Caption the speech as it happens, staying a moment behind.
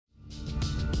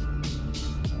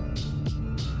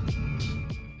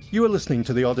You are listening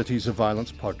to the Oddities of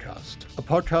Violence podcast, a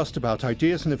podcast about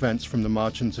ideas and events from the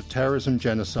margins of terrorism,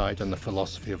 genocide, and the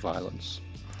philosophy of violence.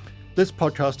 This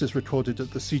podcast is recorded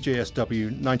at the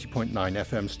CJSW 90.9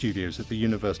 FM studios at the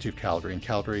University of Calgary in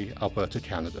Calgary, Alberta,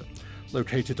 Canada,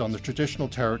 located on the traditional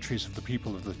territories of the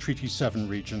people of the Treaty 7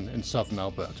 region in southern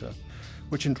Alberta,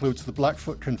 which includes the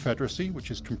Blackfoot Confederacy, which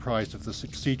is comprised of the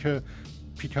Siksika,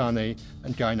 Piikani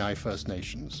and Kainai First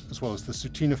Nations, as well as the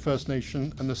Tsuut'ina First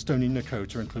Nation and the Stoney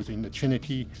Nakoda, including the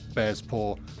Chiniki, Bears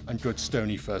Paw and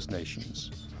Goodstoney First Nations.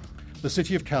 The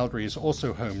city of Calgary is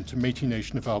also home to Métis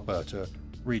Nation of Alberta,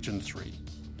 Region 3.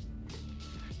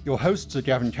 Your hosts are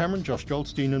Gavin Cameron, Josh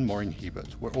Goldstein and Maureen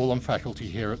Hebert. We're all on faculty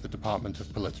here at the Department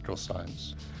of Political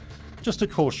Science. Just a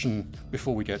caution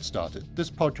before we get started.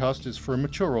 This podcast is for a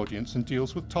mature audience and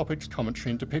deals with topics,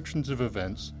 commentary and depictions of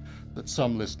events that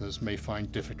some listeners may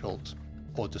find difficult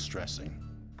or distressing.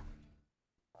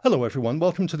 Hello everyone,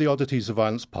 welcome to the Oddities of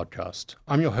Violence podcast.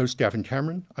 I'm your host Gavin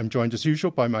Cameron. I'm joined as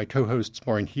usual by my co-hosts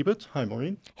Maureen Hebert. Hi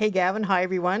Maureen. Hey Gavin, hi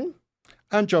everyone.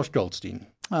 And Josh Goldstein.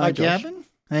 Hi Josh. Gavin.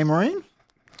 Hey Maureen.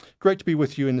 Great to be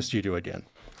with you in the studio again.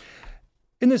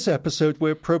 In this episode,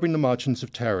 we're probing the margins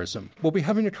of terrorism. We'll be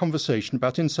having a conversation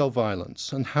about incel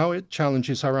violence and how it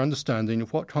challenges our understanding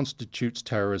of what constitutes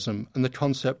terrorism and the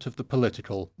concept of the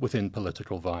political within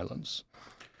political violence.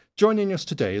 Joining us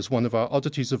today is one of our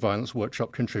Oddities of Violence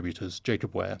workshop contributors,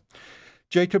 Jacob Ware.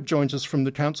 Jacob joins us from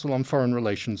the Council on Foreign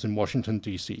Relations in Washington,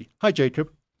 D.C. Hi, Jacob.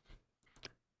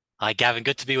 Hi, Gavin.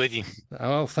 Good to be with you.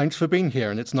 Oh, thanks for being here,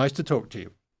 and it's nice to talk to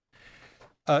you.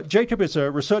 Jacob is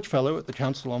a research fellow at the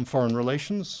Council on Foreign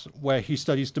Relations, where he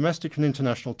studies domestic and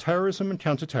international terrorism and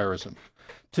counterterrorism.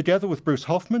 Together with Bruce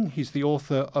Hoffman, he's the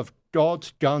author of God,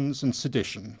 Guns, and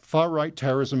Sedition, Far-Right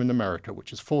Terrorism in America,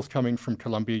 which is forthcoming from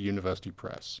Columbia University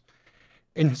Press.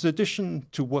 In his addition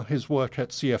to his work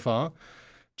at CFR,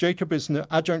 Jacob is an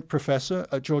adjunct professor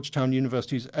at Georgetown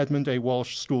University's Edmund A.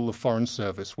 Walsh School of Foreign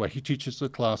Service, where he teaches a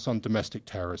class on domestic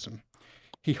terrorism.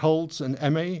 He holds an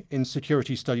MA in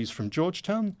Security Studies from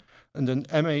Georgetown and an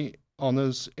MA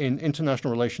Honours in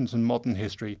International Relations and Modern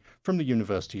History from the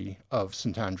University of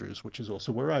St Andrews, which is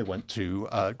also where I went to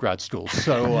grad school.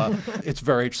 So it's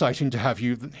very exciting to have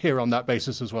you here on that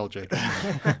basis as well, Jacob.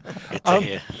 Good to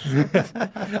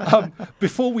hear.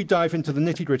 Before we dive into the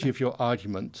nitty-gritty of your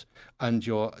argument and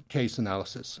your case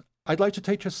analysis, I'd like to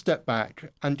take a step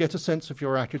back and get a sense of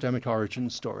your academic origin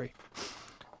story.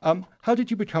 How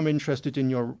did you become interested in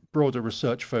your broader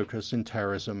research focus in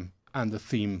terrorism and the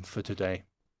theme for today?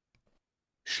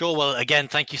 Sure. Well, again,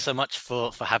 thank you so much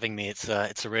for having me. It's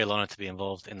a real honor to be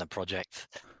involved in the project.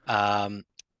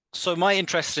 So my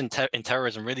interest in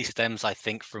terrorism really stems, I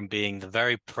think, from being the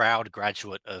very proud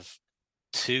graduate of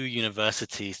two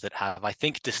universities that have, I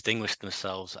think, distinguished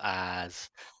themselves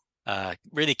as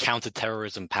really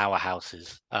counterterrorism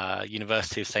powerhouses.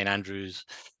 University of St Andrews.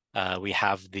 We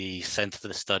have the Center for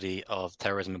the Study of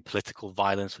Terrorism and Political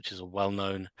Violence, which is a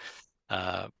well-known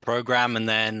program. And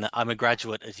then I'm a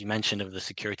graduate, as you mentioned, of the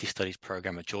Security Studies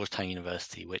program at Georgetown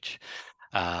University, which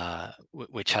has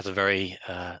a very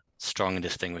strong and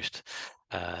distinguished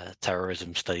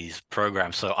terrorism studies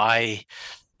program. So I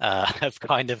have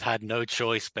kind of had no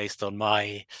choice based on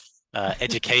my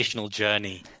educational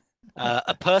journey.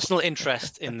 A personal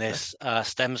interest in this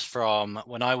stems from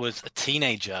when I was a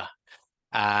teenager,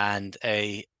 and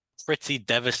a pretty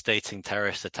devastating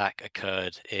terrorist attack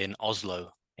occurred in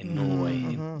Oslo, in Norway,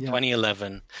 in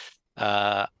 2011.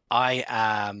 I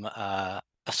am a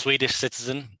Swedish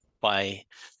citizen by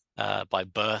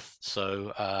birth,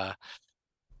 so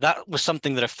that was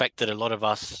something that affected a lot of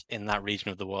us in that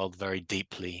region of the world very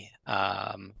deeply,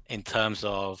 in terms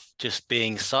of just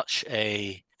being such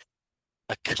a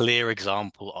clear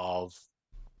example of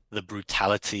the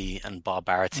brutality and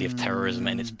barbarity of terrorism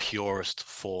in its purest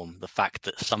form. The fact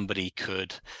that somebody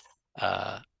could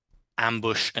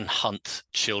ambush and hunt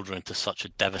children to such a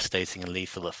devastating and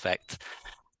lethal effect,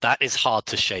 that is hard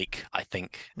to shake, I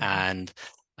think. And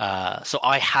so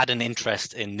I had an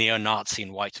interest in neo-Nazi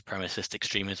and white supremacist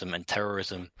extremism and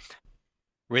terrorism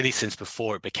really since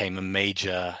before it became a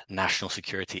major national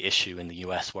security issue in the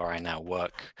US, where I now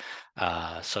work.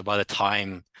 So by the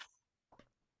time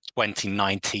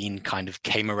 2019 kind of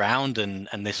came around, and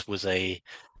this was a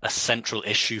central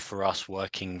issue for us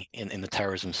working in the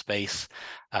terrorism space,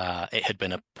 it had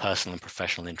been a personal and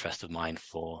professional interest of mine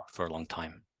for a long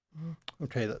time.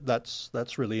 Okay,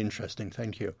 that's really interesting.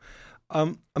 Thank you.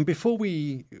 And before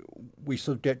we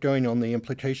sort of get going on the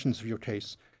implications of your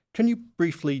case, can you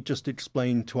briefly just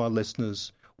explain to our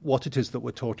listeners what it is that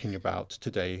we're talking about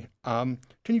today? Can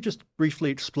you just briefly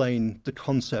explain the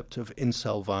concept of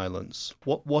incel violence?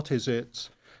 What is it?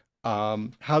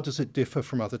 How does it differ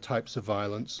from other types of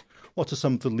violence? What are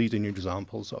some of the leading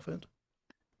examples of it?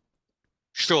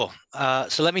 Sure.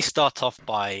 So let me start off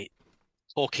by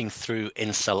talking through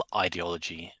incel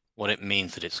ideology, what it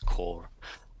means at its core.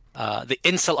 The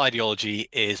incel ideology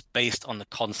is based on the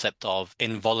concept of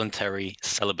involuntary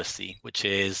celibacy, which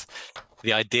is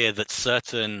the idea that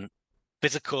certain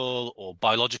physical or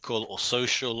biological or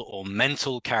social or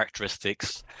mental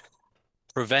characteristics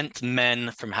prevent men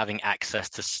from having access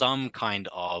to some kind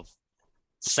of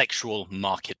sexual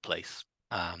marketplace.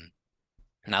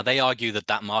 Now, they argue that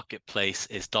that marketplace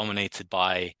is dominated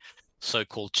by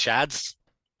so-called Chads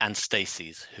and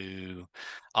Stacys, who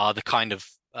are the kind of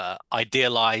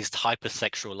idealized,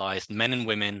 hypersexualized men and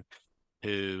women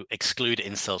who exclude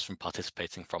incels from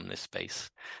participating from this space.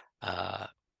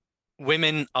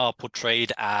 Women are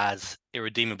portrayed as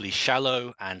irredeemably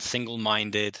shallow and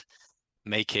single-minded,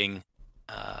 making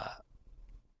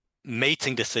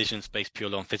mating decisions based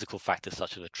purely on physical factors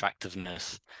such as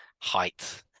attractiveness,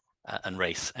 height, and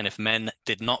race. And if men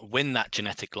did not win that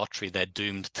genetic lottery, they're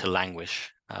doomed to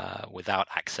languish without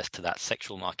access to that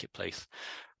sexual marketplace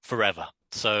forever.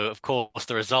 So, of course,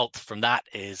 the result from that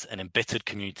is an embittered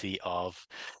community of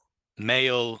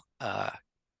male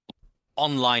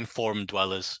online forum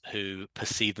dwellers who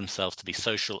perceive themselves to be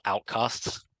social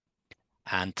outcasts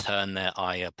and turn their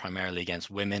ire primarily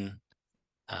against women,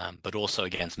 but also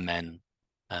against men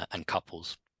and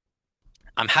couples.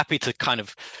 I'm happy to kind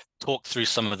of talk through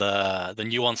some of the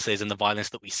nuances in the violence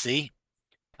that we see.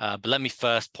 But let me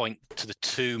first point to the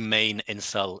two main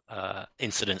incel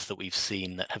incidents that we've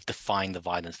seen that have defined the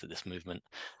violence that this movement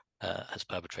has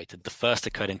perpetrated. The first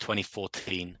occurred in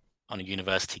 2014 on a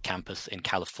university campus in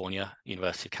California,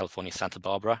 University of California, Santa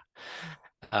Barbara,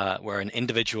 where an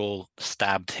individual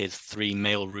stabbed his 3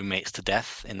 male roommates to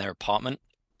death in their apartment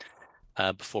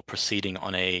before proceeding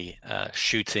on a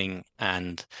shooting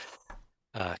and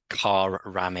car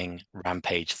ramming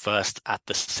rampage, first at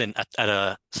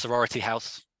a sorority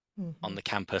house on the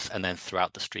campus, and then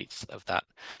throughout the streets of that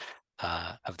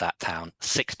town.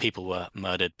 6 people were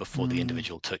murdered before the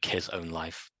individual took his own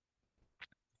life.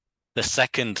 The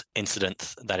second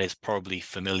incident that is probably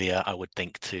familiar, I would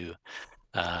think, to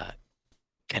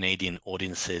Canadian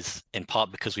audiences, in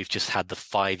part because we've just had the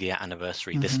 5-year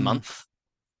anniversary this month,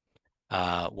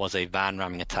 was a van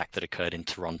ramming attack that occurred in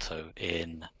Toronto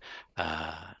in,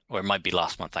 or it might be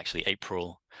last month actually,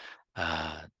 April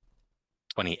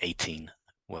 2018,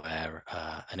 where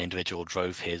an individual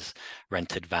drove his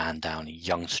rented van down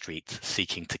Yonge Street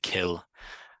seeking to kill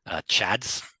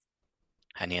Chads,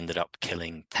 and he ended up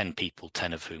killing 10 people,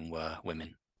 10 of whom were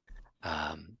women.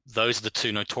 Those are the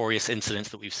 2 notorious incidents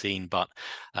that we've seen, but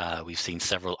we've seen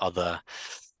several other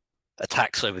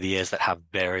attacks over the years that have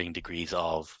varying degrees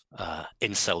of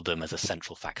inceldom as a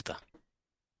central factor.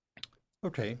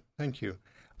 Okay, thank you.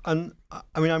 And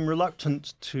I mean, I'm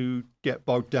reluctant to get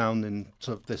bogged down in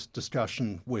sort of this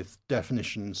discussion with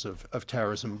definitions of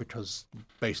terrorism, because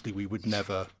basically we would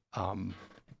never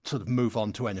sort of move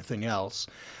on to anything else.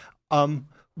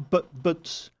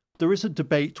 But there is a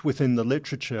debate within the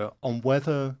literature on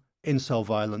whether incel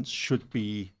violence should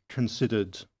be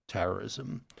considered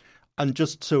terrorism. And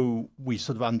just so we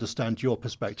sort of understand your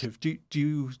perspective, do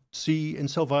you see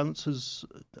incel violence as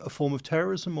a form of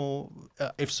terrorism, or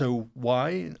if so,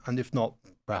 why? And if not,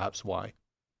 perhaps why?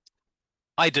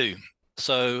 I do.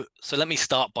 So let me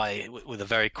start with a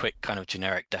very quick kind of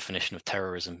generic definition of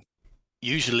terrorism.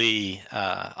 Usually,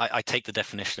 I take the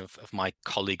definition of my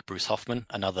colleague Bruce Hoffman,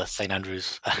 another St.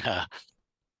 Andrews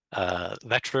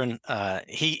veteran.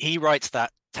 He writes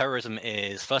that terrorism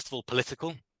is, first of all,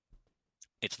 political.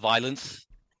 It's violence.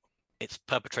 It's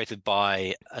perpetrated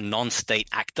by a non-state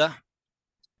actor,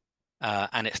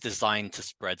 and it's designed to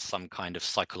spread some kind of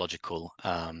psychological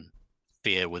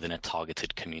fear within a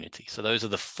targeted community. So those are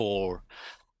the 4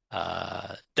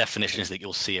 definitions that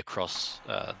you'll see across.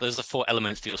 Those are the 4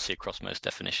 elements that you'll see across most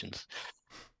definitions.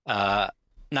 Now,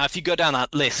 if you go down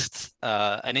that list,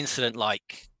 an incident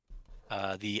like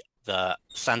the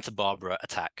Santa Barbara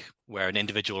attack, where an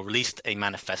individual released a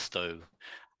manifesto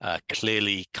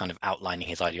clearly kind of outlining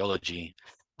his ideology,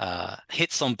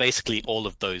 hits on basically all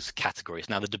of those categories.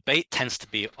 Now, the debate tends to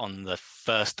be on the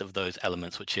first of those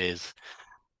elements, which is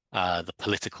the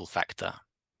political factor,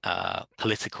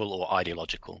 political or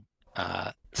ideological.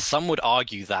 Some would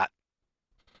argue that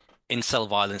incel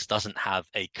violence doesn't have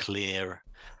a clear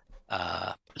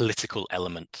political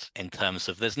element, in terms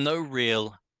of there's no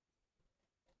real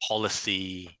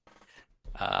policy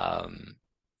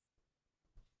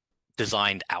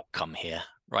designed outcome here,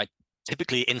 right?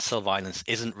 Typically, incel violence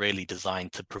isn't really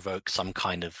designed to provoke some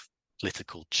kind of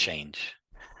political change.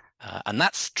 And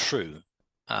that's true.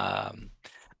 But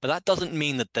that doesn't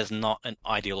mean that there's not an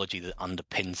ideology that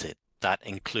underpins it, that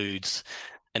includes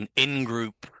an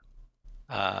in-group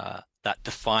that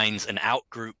defines an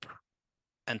out-group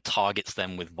and targets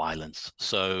them with violence.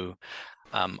 So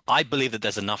I believe that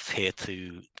there's enough here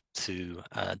to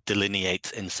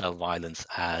delineate incel violence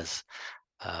as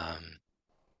an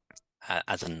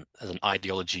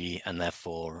ideology, and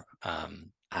therefore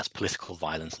as political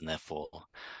violence, and therefore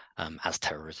as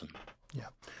terrorism. Yeah,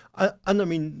 and I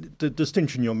mean the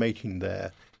distinction you're making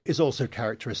there is also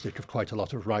characteristic of quite a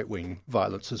lot of right-wing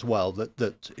violence as well,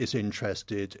 that is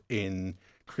interested in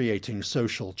creating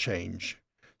social change.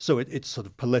 So it's sort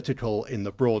of political in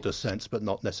the broader sense, but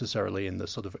not necessarily in the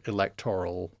sort of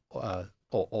electoral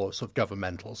or sort of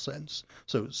governmental sense.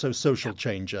 So social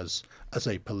change as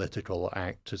a political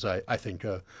act is, I think,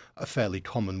 a fairly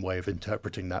common way of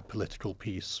interpreting that political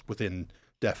piece within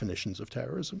definitions of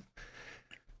terrorism.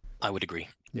 I would agree.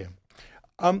 Yeah.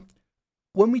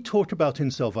 When we talk about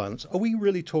incel violence, are we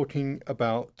really talking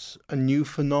about a new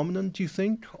phenomenon, do you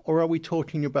think? Or are we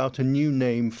talking about a new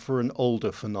name for an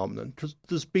older phenomenon? Because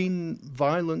there's been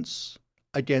violence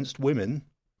against women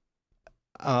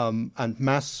and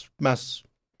mass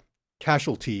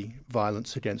casualty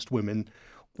violence against women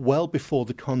well before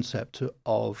the concept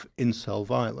of incel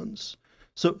violence.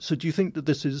 So do you think that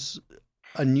this is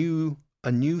a new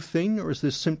thing, or is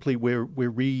this simply we're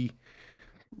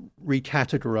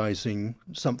recategorizing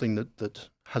something that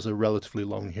has a relatively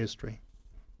long history?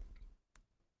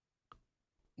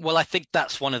 Well, I think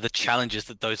that's one of the challenges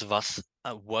that those of us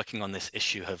working on this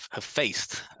issue have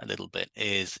faced a little bit,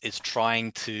 is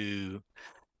trying to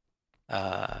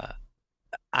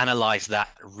analyze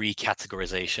that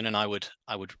recategorization, and I would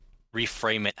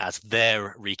reframe it as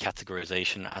their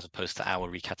recategorization as opposed to our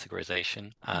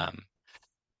recategorization,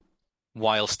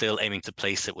 while still aiming to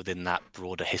place it within that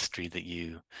broader history that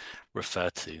you refer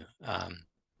to.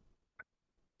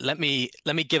 Let me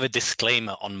give a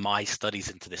disclaimer on my studies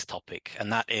into this topic, and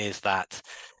that is that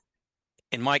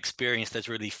in my experience, there's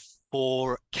really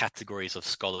 4 categories of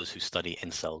scholars who study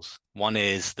incels. One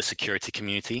is the security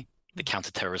community, the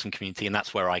counterterrorism community, and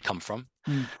that's where I come from.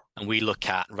 And we look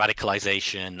at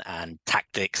radicalization and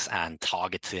tactics and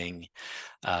targeting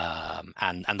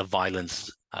and the violence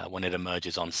when it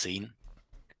emerges on scene.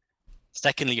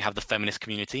 Secondly, you have the feminist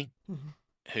community,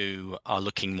 who are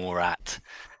looking more at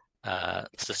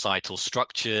societal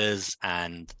structures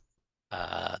and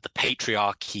the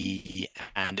patriarchy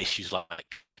and issues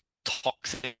like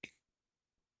toxicity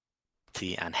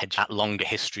and that longer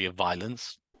history of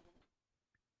violence.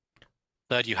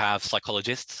 Third, you have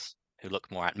psychologists who look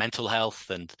more at mental health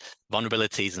and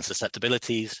vulnerabilities and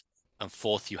susceptibilities. And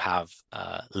fourth, you have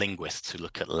linguists who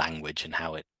look at language and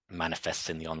how it manifests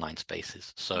in the online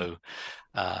spaces. So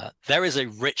there is a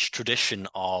rich tradition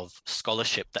of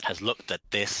scholarship that has looked at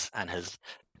this and has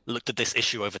looked at this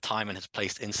issue over time and has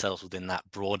placed incels within that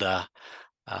broader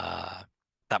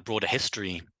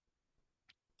history.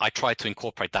 I try to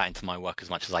incorporate that into my work as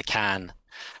much as I can,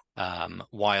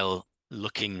 while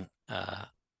looking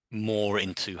more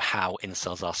into how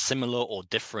incels are similar or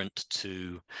different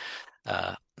to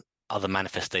other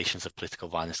manifestations of political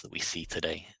violence that we see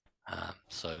today.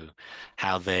 So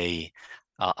how they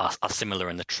are similar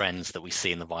in the trends that we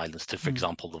see in the violence to, for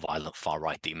example, the violent far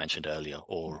right that you mentioned earlier,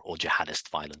 or jihadist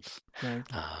violence. Right.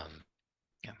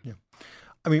 Yeah.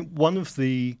 I mean, one of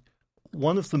the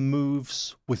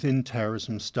moves within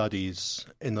terrorism studies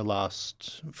in the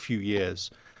last few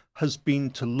years has been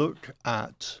to look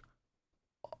at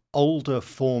older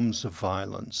forms of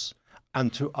violence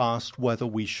and to ask whether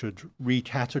we should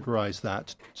recategorize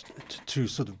that to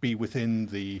sort of be within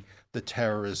the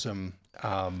terrorism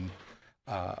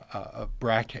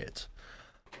bracket.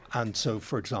 And so,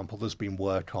 for example, there's been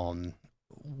work on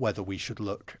whether we should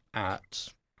look at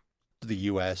the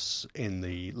US in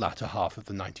the latter half of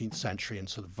the 19th century and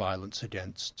sort of violence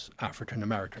against African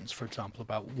Americans, for example,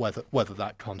 about whether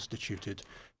that constituted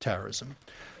terrorism.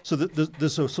 So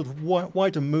there's a sort of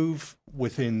wider move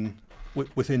within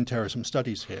terrorism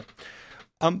studies here.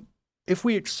 If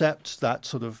we accept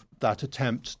that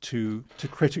attempt to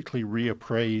critically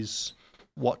reappraise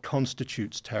what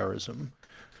constitutes terrorism,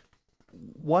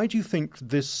 why do you think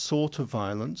this sort of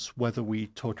violence, whether we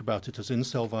talk about it as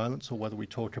incel violence or whether we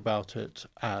talk about it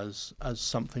as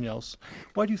something else,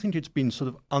 why do you think it's been sort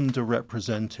of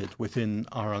underrepresented within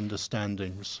our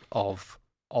understandings of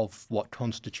what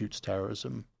constitutes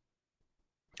terrorism?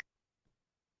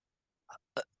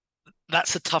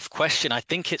 That's a tough question. I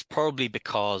think it's probably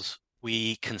because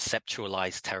we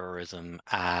conceptualize terrorism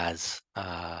as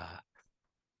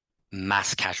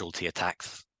mass casualty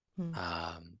attacks.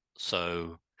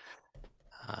 So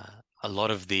a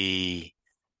lot of the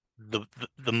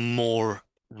more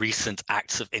recent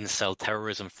acts of incel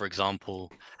terrorism, for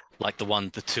example, like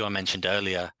the two I mentioned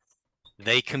earlier,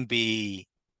 they can be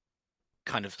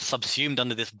kind of subsumed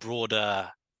under this broader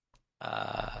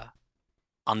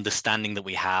understanding that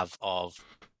we have of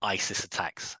ISIS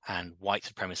attacks and white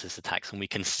supremacist attacks, and we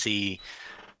can see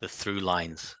the through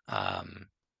lines.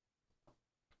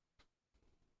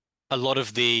 A lot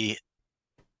of the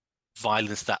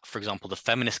violence that, for example, the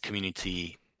feminist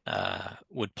community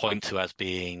would point to as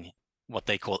being what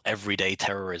they call everyday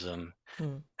terrorism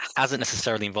hasn't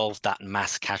necessarily involved that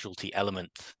mass casualty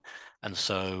element, and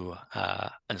so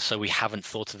we haven't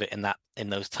thought of it in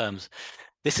those terms.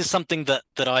 This is something that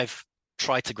I've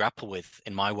tried to grapple with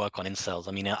in my work on incels.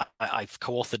 I mean, I've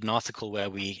co-authored an article where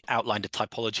we outlined a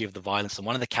typology of the violence, and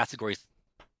one of the categories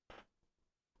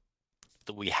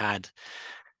that we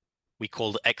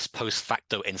called ex post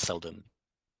facto inceldom,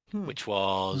 which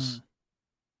was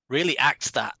really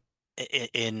acts that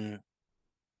in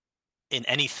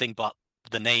anything but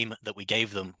the name that we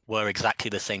gave them were exactly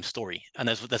the same story. And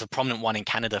there's a prominent one in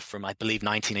Canada from, I believe,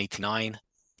 1989.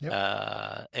 Yep.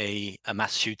 A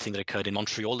mass shooting that occurred in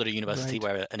Montreal at a university,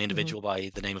 right, where an individual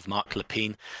by the name of Marc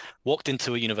Lepine walked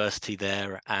into a university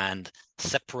there and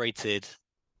separated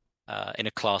in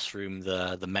a classroom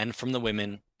the men from the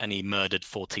women, and he murdered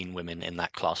 14 women in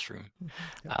that classroom.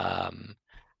 Yep.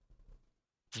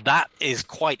 That is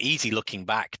quite easy looking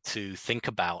back to think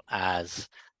about as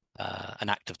an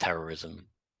act of terrorism,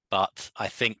 but I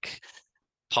think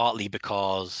partly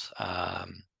because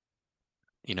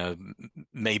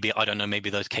maybe, I don't know, maybe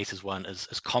those cases weren't as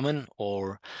common,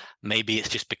 or maybe it's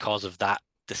just because of that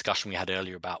discussion we had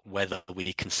earlier about whether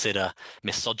we consider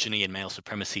misogyny and male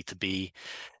supremacy to be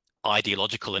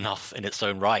ideological enough in its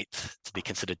own right to be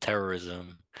considered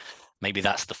terrorism. Maybe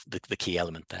that's the key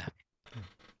element there.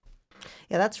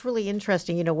 Yeah, that's really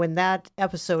interesting. When that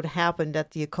episode happened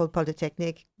at the École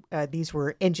Polytechnique, these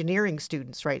were engineering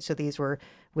students, right? So these were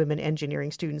women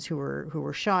engineering students who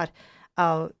were shot.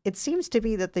 It seems to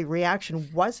be that the reaction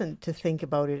wasn't to think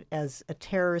about it as a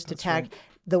terrorist attack. Right.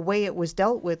 The way it was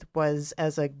dealt with was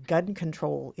as a gun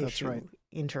control issue, right,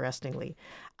 interestingly.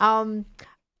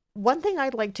 One thing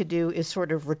I'd like to do is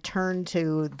sort of return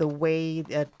to the way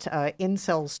that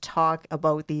incels talk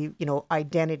about the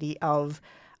identity of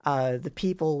the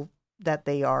people that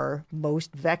they are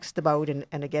most vexed about and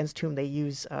against whom they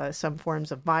use some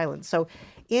forms of violence. So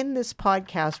in this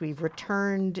podcast, we've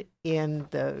returned in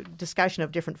the discussion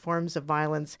of different forms of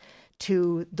violence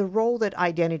to the role that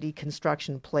identity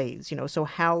construction plays, so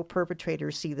how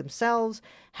perpetrators see themselves,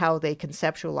 how they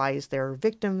conceptualize their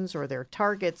victims or their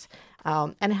targets,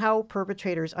 and how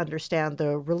perpetrators understand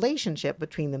the relationship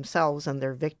between themselves and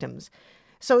their victims.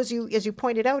 So as you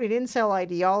pointed out, in incel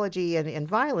ideology and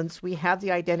violence, we have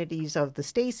the identities of the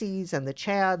Stacys and the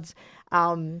Chads.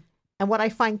 And what I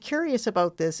find curious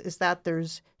about this is that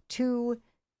there's two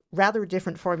rather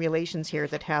different formulations here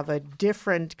that have a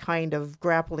different kind of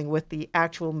grappling with the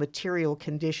actual material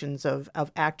conditions of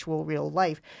actual real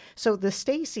life. So the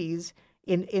Stacys,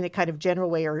 in a kind of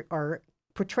general way, are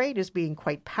portrayed as being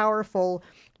quite powerful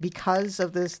because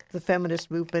of the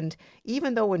feminist movement,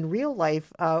 even though in real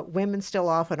life, women still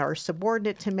often are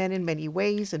subordinate to men in many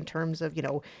ways in terms of,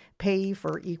 pay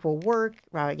for equal work,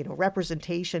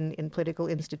 representation in political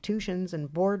institutions and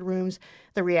boardrooms,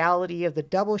 the reality of the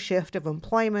double shift of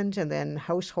employment and then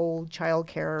household,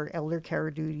 childcare, elder care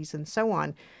duties, and so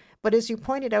on. But as you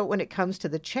pointed out, when it comes to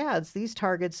the Chads, these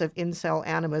targets of incel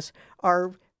animus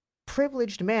are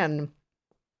privileged men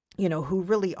who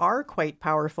really are quite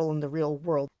powerful in the real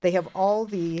world. They have all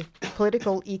the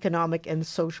political, economic, and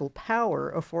social power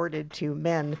afforded to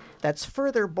men that's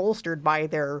further bolstered by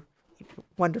their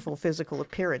wonderful physical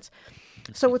appearance.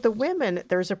 So with the women,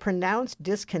 there's a pronounced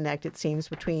disconnect, it seems,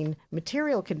 between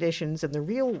material conditions in the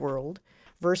real world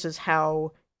versus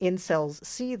how incels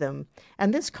see them.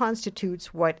 And this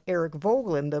constitutes what Eric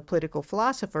Voegelin, the political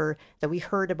philosopher that we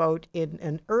heard about in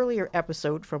an earlier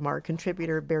episode from our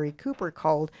contributor Barry Cooper,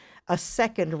 called a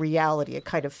second reality, a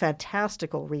kind of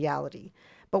fantastical reality.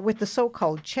 But with the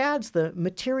so-called Chads, the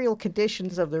material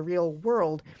conditions of the real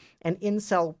world and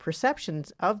incel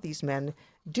perceptions of these men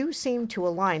do seem to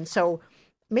align. So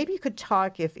maybe you could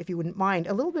talk, if you wouldn't mind,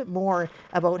 a little bit more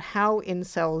about how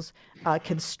incels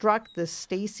construct the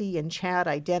Stacey and Chad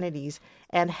identities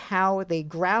and how they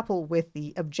grapple with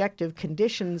the objective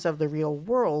conditions of the real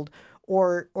world,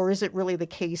 or is it really the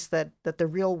case that the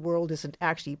real world isn't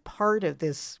actually part of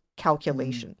this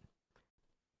calculation?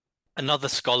 Another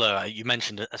scholar, you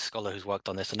mentioned a scholar who's worked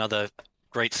on this, another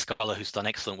great scholar who's done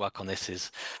excellent work on this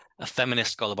is a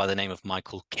feminist scholar by the name of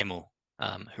Michael Kimmel.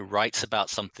 who writes about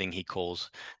something he calls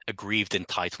aggrieved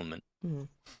entitlement. Mm.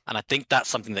 And I think that's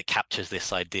something that captures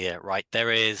this idea, right?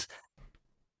 There is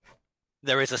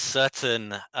a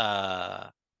certain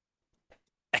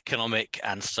economic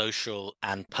and social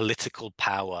and political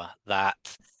power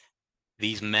that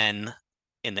these men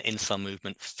in the incel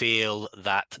movement feel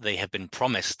that they have been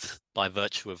promised by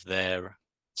virtue of their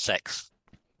sex.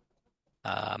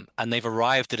 And they've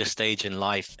arrived at a stage in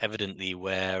life, evidently,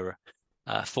 where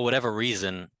for whatever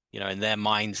reason, in their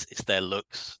minds, it's their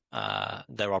looks.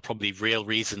 There are probably real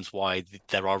reasons why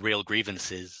there are real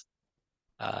grievances.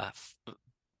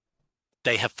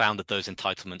 They have found that those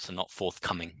entitlements are not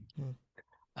forthcoming.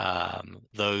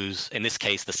 Those, in this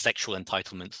case, the sexual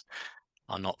entitlements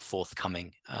are not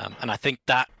forthcoming. And I think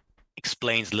that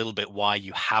explains a little bit why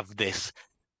you have this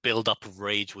buildup of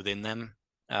rage within them,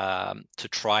 to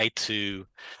try to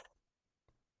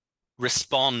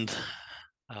respond,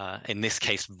 in this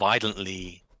case,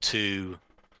 violently to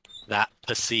that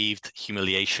perceived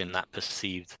humiliation, that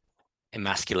perceived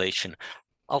emasculation.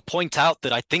 I'll point out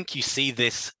that I think you see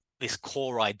this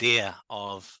core idea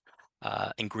of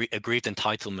aggrieved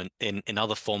entitlement in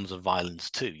other forms of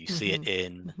violence too. You see it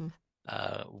in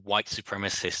white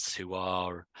supremacists who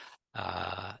are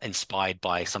inspired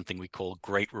by something we call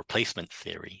great replacement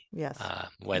theory,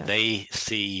 where they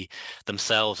see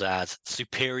themselves as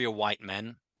superior white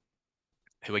men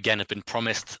who, again, have been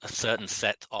promised a certain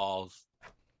set of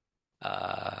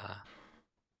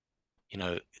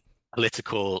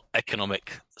political,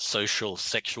 economic, social,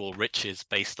 sexual riches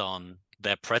based on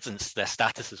their presence, their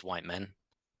status as white men,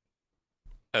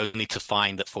 only to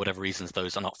find that for whatever reasons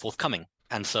those are not forthcoming.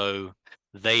 And so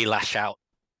they lash out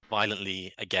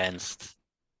violently against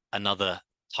another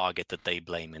target that they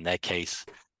blame, in their case,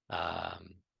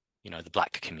 the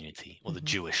Black community or the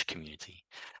Jewish community.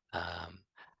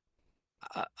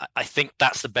 I think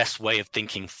that's the best way of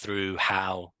thinking through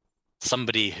how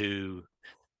somebody who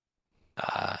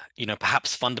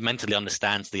perhaps fundamentally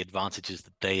understands the advantages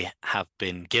that they have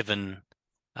been given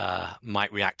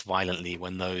might react violently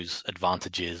when those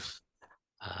advantages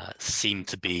seem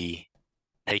to be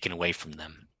taken away from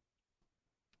them.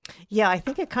 Yeah, I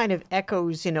think it kind of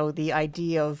echoes, the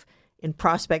idea of, in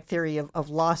prospect theory, of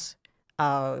loss,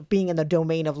 being in the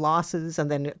domain of losses and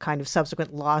then kind of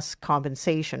subsequent loss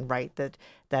compensation, right?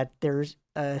 That there's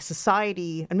a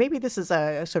society, and maybe this is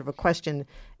a sort of a question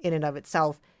in and of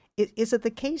itself. Is it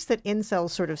the case that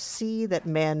incels sort of see that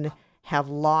men have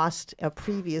lost a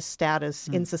previous status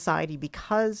in society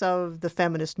because of the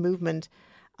feminist movement,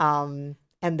 and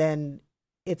then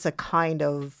it's a kind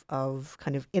of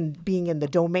in being in the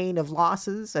domain of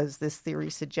losses, as this theory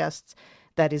suggests,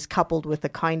 that is coupled with a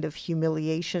kind of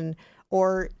humiliation,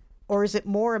 or is it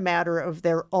more a matter of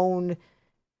their own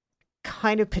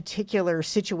kind of particular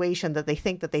situation that they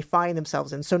think that they find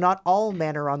themselves in? So not all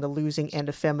men are on the losing end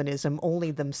of feminism,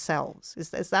 only themselves. Is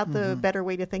that the better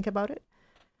way to think about it?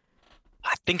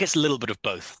 I think it's a little bit of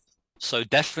both. So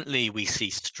definitely we see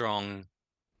strong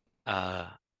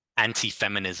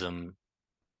anti-feminism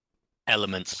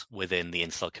elements within the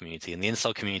incel community, and the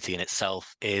incel community in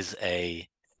itself is a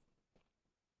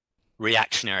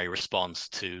reactionary response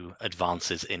to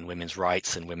advances in women's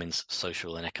rights and women's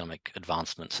social and economic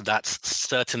advancement. So that's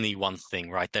certainly one thing,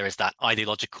 right? There is that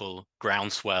ideological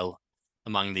groundswell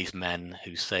among these men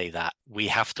who say that we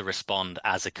have to respond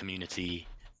as a community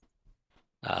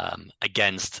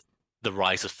against the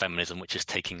rise of feminism, which is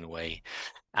taking away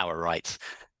our rights.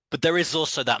 But there is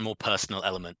also that more personal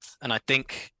element. And I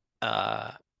think,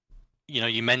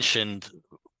 you mentioned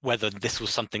whether this was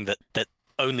something that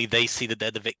only they see that they're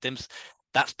the victims.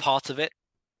 That's part of it.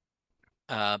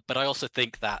 But I also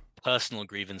think that personal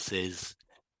grievances,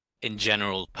 in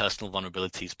general, personal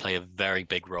vulnerabilities play a very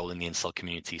big role in the incel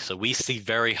community. So we see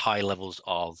very high levels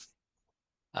of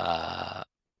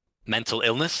mental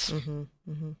illness,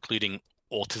 including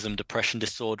autism, depression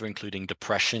disorder, including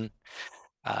depression.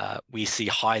 We see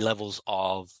high levels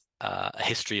of a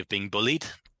history of being bullied.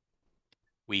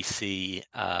 We see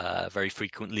very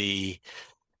frequently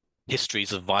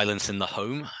histories of violence in the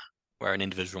home, where an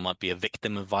individual might be a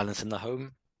victim of violence in the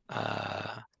home.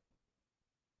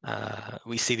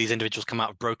 We see these individuals come out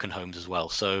of broken homes as well.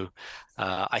 So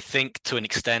I think to an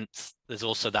extent, there's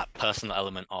also that personal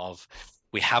element of,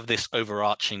 we have this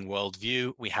overarching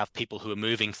worldview. We have people who are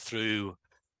moving through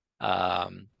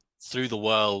the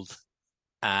world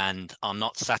and are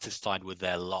not satisfied with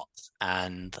their lot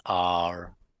and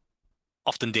are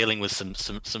often dealing with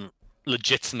some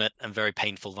legitimate and very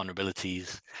painful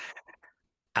vulnerabilities.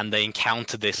 And they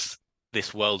encounter this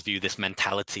worldview, this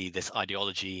mentality, this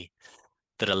ideology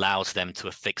that allows them to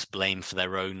affix blame for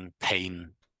their own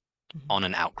pain on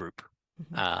an outgroup.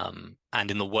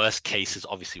 And in the worst cases,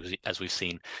 obviously, as we've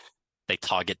seen, they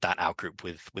target that outgroup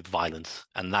with violence,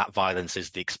 and that violence is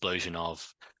the explosion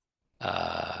of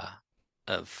a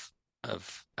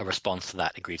response to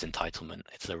that aggrieved entitlement.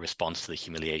 It's a response to the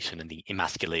humiliation and the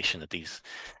emasculation that these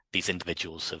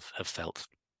individuals have felt.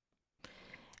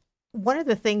 One of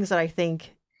the things that I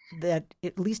think that,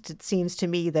 at least it seems to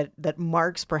me, that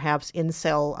marks perhaps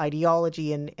incel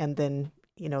ideology and then,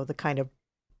 the kind of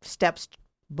steps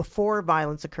before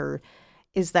violence occur,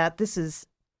 is that this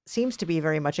seems to be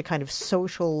very much a kind of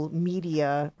social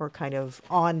media or kind of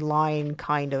online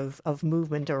kind of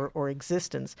movement or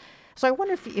existence. So I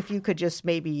wonder if you could just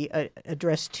maybe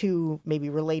address two maybe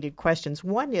related questions.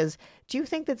 One is, do you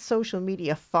think that social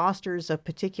media fosters a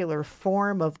particular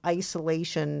form of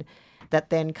isolation that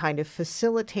then kind of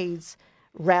facilitates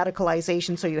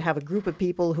radicalization? So you have a group of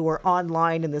people who are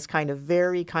online in this kind of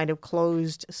very kind of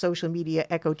closed social media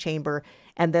echo chamber,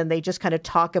 and then they just kind of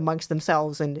talk amongst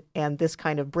themselves, and this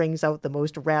kind of brings out the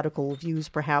most radical views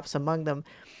perhaps among them.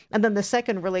 And then the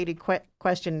second related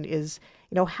question is,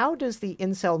 how does the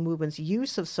incel movement's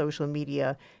use of social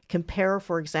media compare,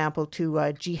 for example, to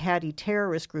jihadi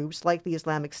terrorist groups like the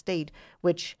Islamic State,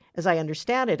 which, as I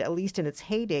understand it, at least in its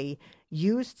heyday,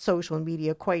 used social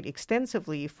media quite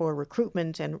extensively for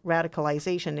recruitment and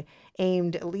radicalization,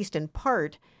 aimed, at least in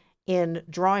part, in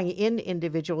drawing in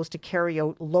individuals to carry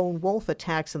out lone wolf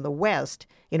attacks in the West,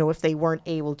 if they weren't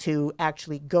able to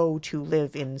actually go to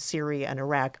live in Syria and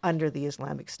Iraq under the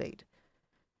Islamic State?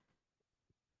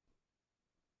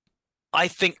 I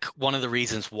think one of the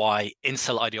reasons why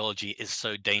incel ideology is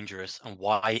so dangerous and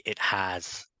why it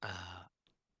has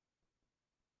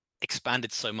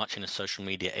expanded so much in a social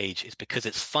media age is because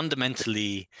it's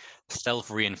fundamentally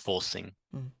self-reinforcing.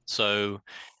 So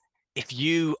if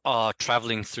you are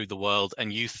traveling through the world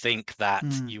and you think that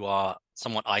you are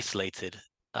somewhat isolated,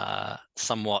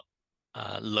 somewhat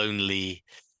lonely,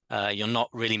 you're not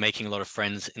really making a lot of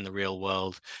friends in the real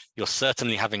world, you're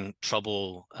certainly having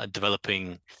trouble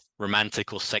developing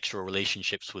romantic or sexual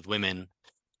relationships with women,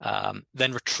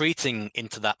 then retreating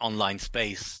into that online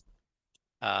space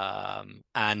and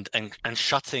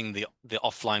shutting the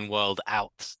offline world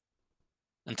out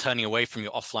and turning away from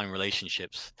your offline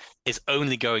relationships is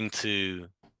only going to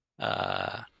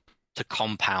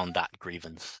compound that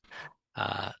grievance.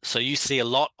 So you see a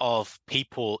lot of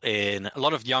people a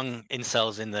lot of young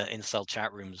incels in the incel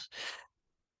chat rooms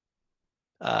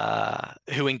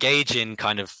who engage in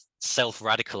kind of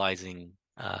self-radicalizing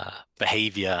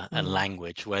behavior and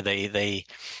language, where they're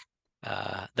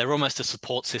almost a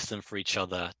support system for each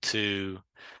other to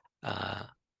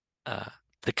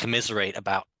commiserate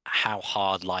about how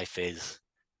hard life is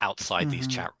outside these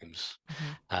chat rooms.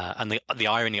 And the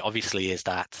irony, obviously, is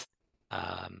that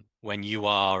when you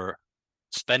are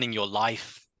spending your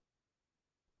life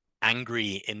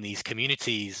angry in these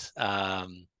communities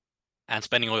and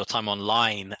spending all your time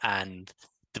online and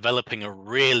developing a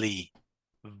really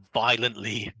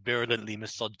violently, virulently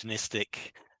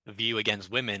misogynistic view against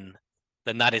women,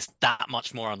 then that is that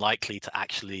much more unlikely to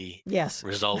actually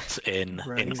result in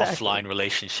offline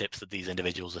relationships that these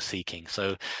individuals are seeking.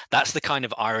 So that's the kind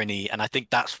of irony, and I think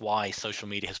that's why social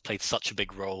media has played such a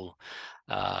big role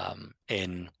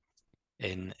in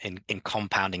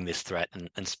compounding this threat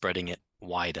and spreading it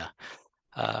wider.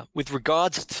 With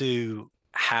regards to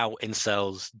how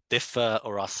incels differ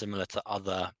or are similar to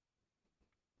other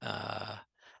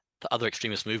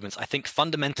extremist movements, I think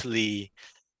fundamentally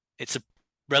it's a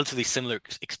relatively similar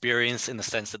experience in the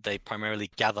sense that they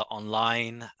primarily gather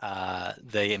online.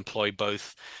 They employ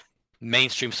both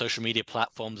mainstream social media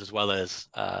platforms as well as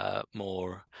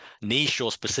more niche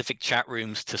or specific chat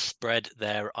rooms to spread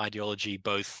their ideology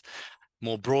both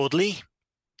more broadly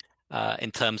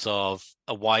in terms of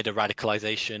a wider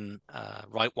radicalization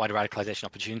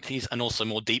opportunities, and also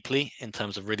more deeply in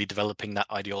terms of really developing that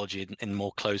ideology in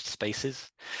more closed spaces.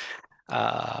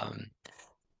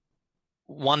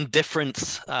 One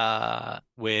difference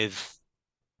with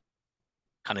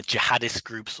kind of jihadist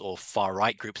groups or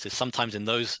far-right groups is sometimes in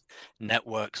those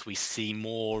networks we see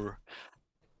more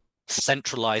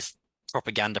centralized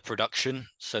propaganda production.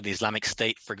 So the Islamic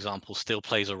State, for example, still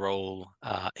plays a role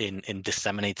in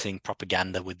disseminating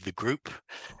propaganda with the group.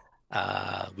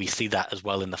 We see that as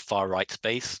well in the far-right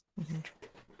space.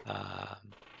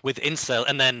 With incel,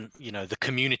 and then the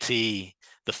community,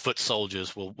 the foot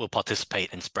soldiers will participate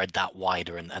and spread that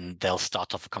wider, and they'll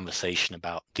start off a conversation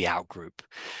about the outgroup.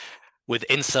 With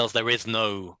incels, there is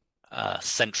no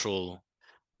central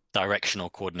directional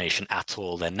coordination at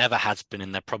all. There never has been,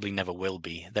 and there probably never will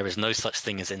be. There is no such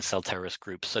thing as incel terrorist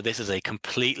groups. So this is a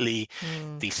completely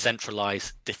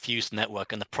decentralized, diffuse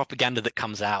network, and the propaganda that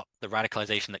comes out, the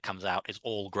radicalization that comes out, is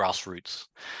all grassroots,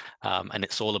 and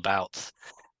it's all about,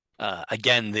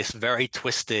 again, this very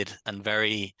twisted and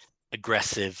very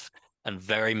aggressive and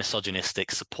very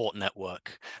misogynistic support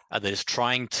network that is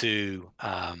trying to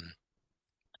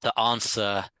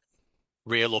answer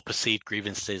real or perceived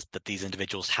grievances that these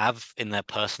individuals have in their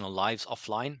personal lives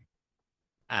offline,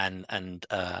 and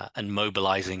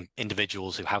mobilizing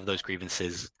individuals who have those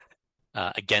grievances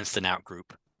against an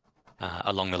outgroup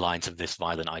along the lines of this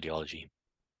violent ideology.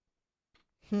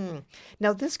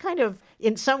 Now, this kind of,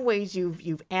 in some ways,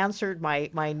 you've answered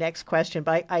my next question,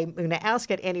 but I'm going to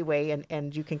ask it anyway,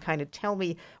 and you can kind of tell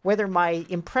me whether my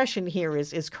impression here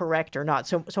is correct or not.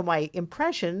 So my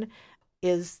impression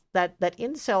is that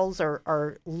incels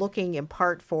are looking in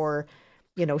part for,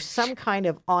 some kind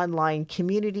of online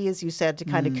community, as you said, to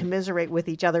kind of commiserate with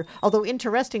each other. Although,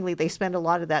 interestingly, they spend a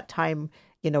lot of that time,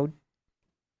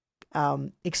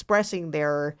 expressing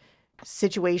their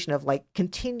situation of like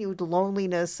continued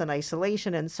loneliness and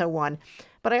isolation and so on.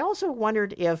 But I also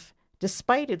wondered if,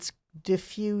 despite its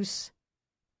diffuse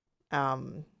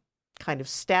kind of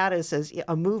status as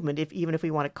a movement, even if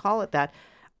we want to call it that,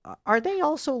 are they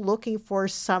also looking for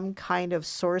some kind of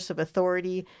source of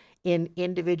authority in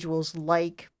individuals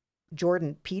like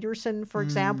Jordan Peterson, for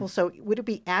example? So would it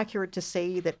be accurate to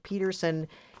say that Peterson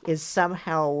is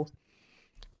somehow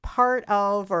part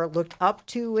of or looked up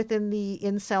to within the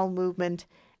incel movement,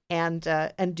 and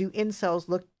do incels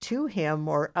look to him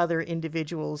or other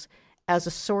individuals as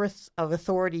a source of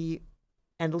authority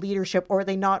and leadership, or are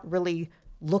they not really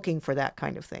looking for that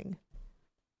kind of thing?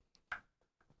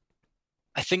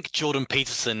 I think Jordan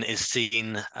Peterson is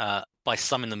seen by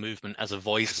some in the movement as a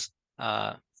voice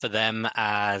for them,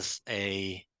 as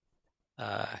a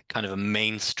kind of a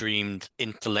mainstreamed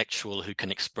intellectual who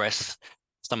can express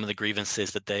some of the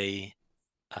grievances that they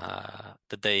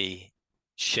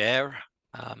share.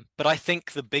 But I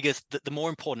think the more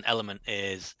important element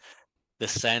is the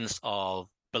sense of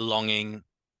belonging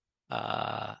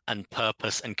and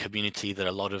purpose and community that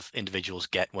a lot of individuals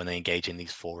get when they engage in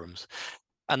these forums.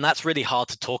 And that's really hard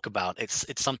to talk about. It's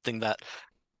something that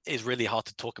is really hard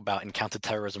to talk about in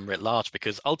counterterrorism writ large,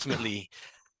 because ultimately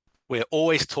we're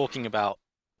always talking about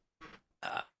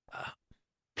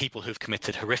people who've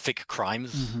committed horrific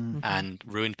crimes and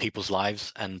ruined people's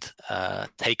lives and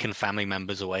taken family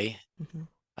members away.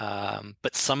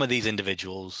 But some of these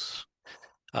individuals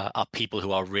are people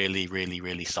who are really, really,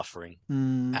 really suffering,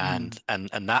 and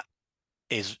that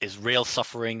is real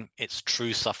suffering. It's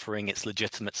true suffering. It's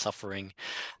legitimate suffering,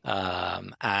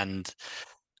 and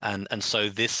so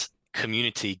this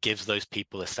community gives those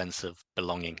people a sense of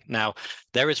belonging. Now,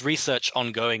 there is research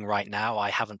ongoing right now, I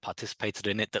haven't participated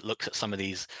in it, that looks at some of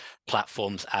these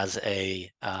platforms as a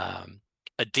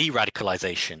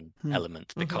de-radicalization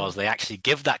element, because they actually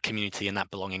give that community and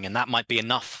that belonging, and that might be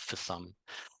enough for some.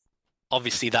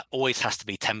 Obviously, that always has to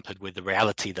be tempered with the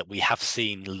reality that we have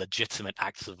seen legitimate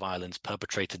acts of violence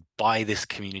perpetrated by this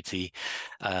community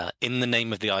in the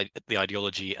name of the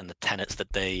ideology and the tenets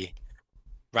that they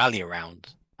rally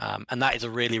around. And that is a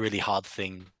really, really hard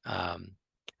thing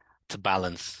to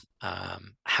balance,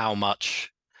 how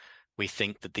much we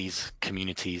think that these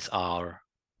communities are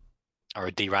a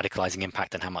de-radicalizing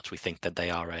impact and how much we think that they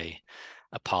are a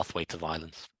pathway to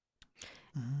violence.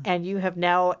 And you have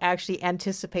now actually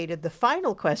anticipated the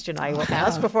final question I will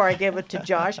ask before I give it to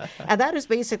Josh. And that is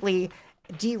basically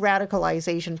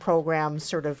de-radicalization programs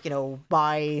sort of,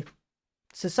 by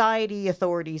society,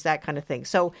 authorities, that kind of thing.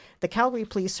 So the Calgary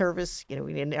Police Service,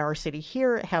 in our city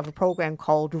here, have a program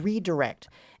called Redirect.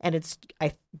 And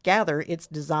I gather it's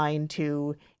designed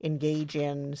to engage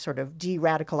in sort of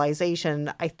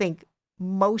de-radicalization. I think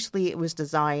mostly it was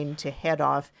designed to head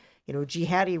off,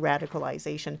 jihadi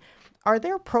radicalization. Are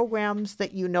there programs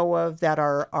that you know of that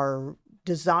are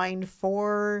designed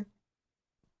for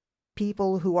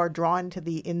people who are drawn to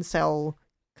the incel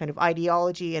kind of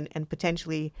ideology and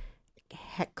potentially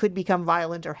could become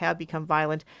violent or have become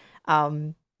violent?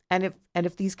 And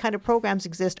if these kind of programs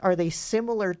exist, are they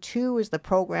similar to, is the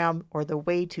program or the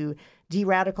way to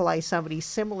de-radicalize somebody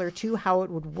similar to how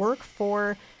it would work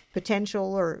for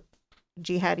potential or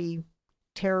jihadi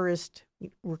terrorist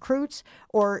recruits,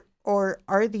 or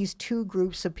are these two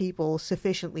groups of people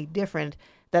sufficiently different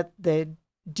that the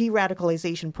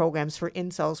de-radicalization programs for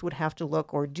incels would have to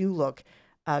look or do look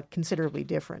considerably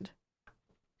different?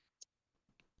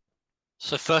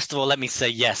 So first of all, let me say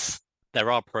yes.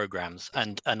 there are programs,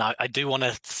 and I do want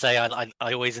to say I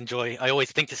always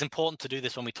think it's important to do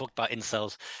this when we talk about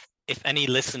incels. If any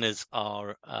listeners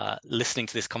are listening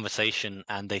to this conversation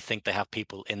and they think they have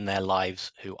people in their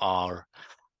lives who are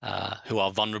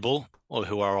vulnerable or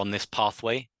who are on this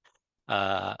pathway,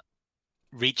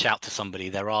 reach out to somebody.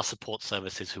 There are support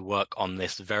services who work on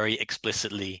this very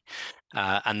explicitly,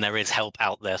 and there is help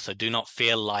out there. So do not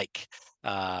feel like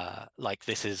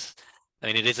this is. I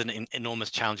mean, it is an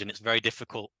enormous challenge, and it's very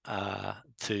difficult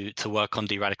to work on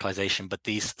de-radicalization. But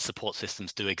these support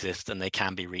systems do exist, and they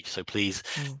can be reached. So please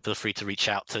feel free to reach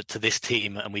out to this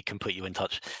team, and we can put you in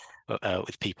touch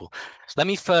with people. So let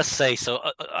me first say. So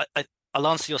I'll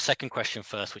answer your second question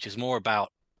first, which is more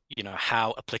about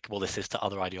how applicable this is to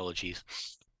other ideologies.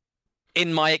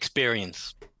 In my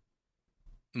experience,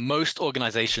 most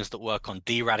organizations that work on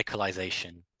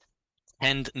de-radicalization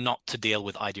tend not to deal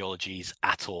with ideologies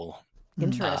at all.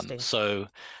 Interesting. So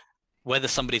whether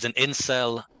somebody's an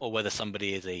incel or whether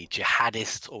somebody is a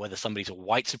jihadist or whether somebody's a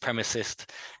white supremacist,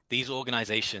 these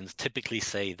organizations typically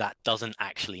say that doesn't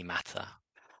actually matter.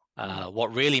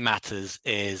 What really matters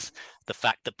is the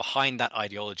fact that behind that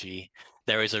ideology,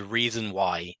 there is a reason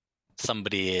why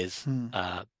somebody is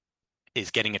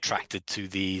getting attracted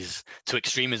to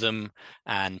extremism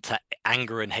and to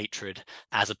anger and hatred,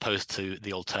 as opposed to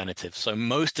the alternative. So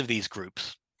most of these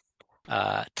groups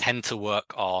tend to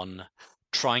work on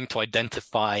trying to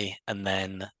identify and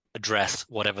then address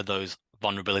whatever those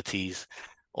vulnerabilities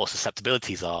or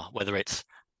susceptibilities are, whether it's,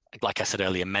 like I said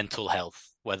earlier, mental health,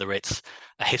 whether it's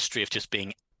a history of just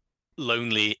being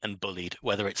lonely and bullied,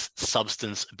 whether it's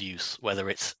substance abuse, whether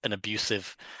it's an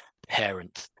abusive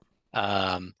parent.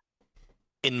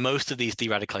 In most of these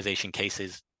de-radicalization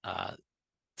cases,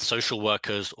 social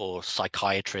workers or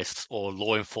psychiatrists or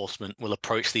law enforcement will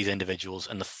approach these individuals,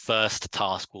 and the first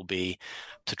task will be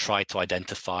to try to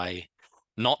identify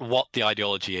not what the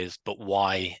ideology is, but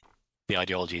why the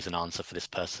ideology is an answer for this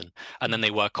person. And then they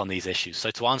work on these issues.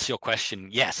 So to answer your question,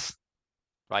 yes,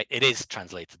 right, it is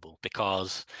translatable,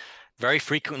 because very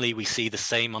frequently we see the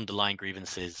same underlying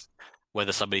grievances,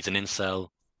 whether somebody's an incel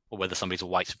or whether somebody's a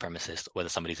white supremacist or whether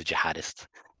somebody's a jihadist.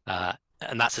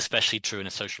 And that's especially true in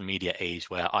a social media age,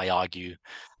 where I argue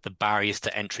the barriers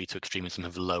to entry to extremism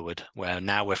have lowered, where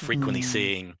now we're frequently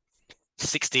seeing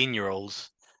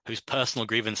 16-year-olds whose personal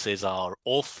grievances are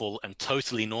awful and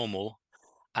totally normal,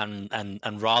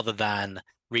 and rather than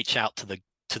reach out to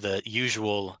the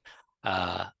usual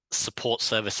support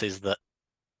services that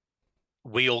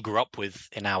we all grew up with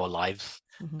in our lives,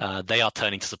 they are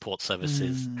turning to support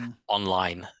services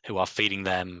online who are feeding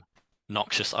them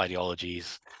noxious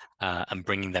ideologies and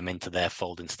bringing them into their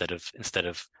fold instead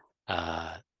of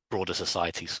broader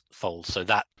society's fold. So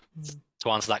that, to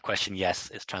answer that question,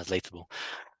 yes, it's translatable.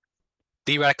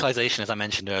 De-radicalization, as I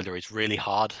mentioned earlier, is really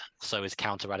hard. So is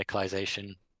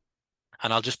counter-radicalization.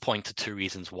 And I'll just point to two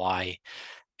reasons why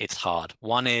it's hard.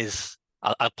 One is,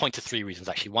 I'll point to three reasons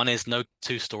actually. One is, no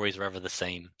two stories are ever the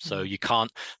same. So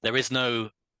there is no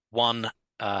one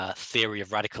theory of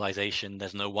radicalization.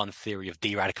 There's no one theory of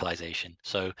de-radicalization.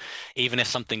 So even if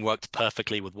something worked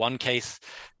perfectly with one case,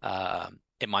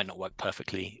 it might not work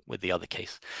perfectly with the other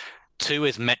case. Two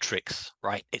is metrics,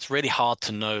 right? It's really hard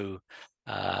to know,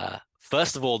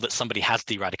 first of all, that somebody has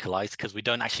de-radicalized, because we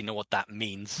don't actually know what that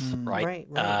means, right?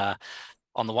 Right.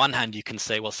 On the one hand, you can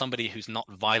say, well, somebody who's not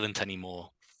violent anymore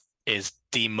is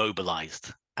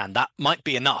demobilized, and that might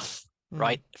be enough,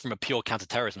 right, from a pure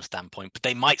counterterrorism standpoint, but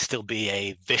they might still be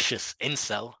a vicious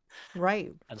incel,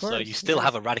 right? And so you still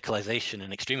have a radicalization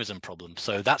and extremism problem.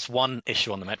 So that's one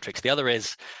issue on the metrics. The other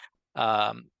is,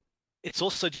 it's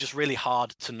also just really hard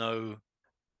to know,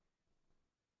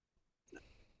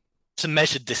 to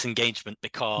measure disengagement,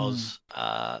 because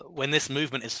when this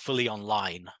movement is fully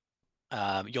online,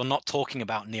 you're not talking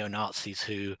about neo-Nazis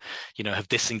who, have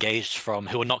disengaged from,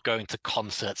 who are not going to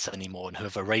concerts anymore and who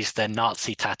have erased their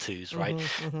Nazi tattoos, right?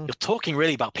 You're talking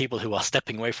really about people who are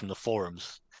stepping away from the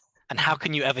forums. And how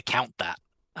can you ever count that?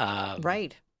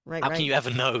 Right. How can you ever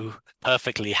know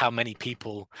perfectly how many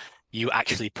people you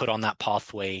actually put on that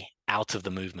pathway out of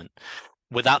the movement?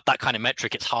 Without that kind of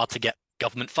metric, it's hard to get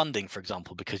government funding, for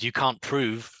example, because you can't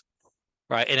prove,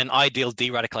 right, in an ideal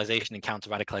de-radicalization and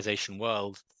counter-radicalization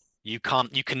world, you can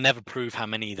never prove how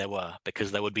many there were,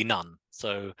 because there would be none.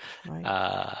 So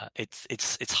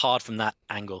it's hard from that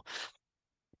angle.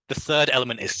 The third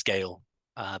element is scale,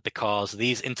 because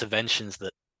these interventions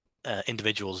that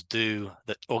individuals do,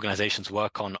 that organizations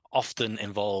work on, often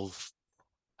involve,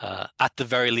 at the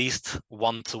very least,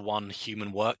 one-to-one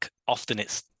human work. Often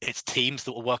it's teams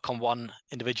that will work on one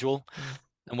individual.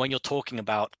 And when you're talking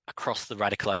about across the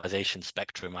radicalization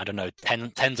spectrum, I don't know,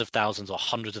 tens of thousands or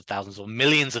hundreds of thousands or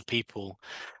millions of people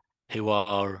who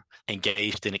are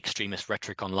engaged in extremist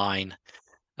rhetoric online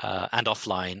and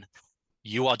offline,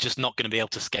 you are just not going to be able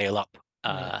to scale up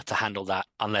to handle that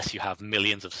unless you have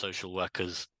millions of social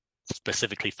workers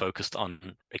specifically focused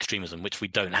on extremism, which we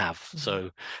don't have.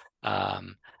 So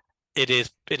it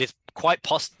is quite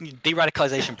possible.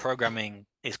 De-radicalization programming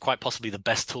is quite possibly the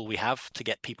best tool we have to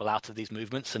get people out of these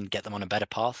movements and get them on a better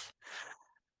path.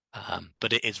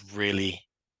 But it is really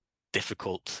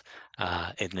difficult,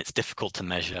 and it's difficult to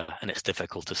measure, and it's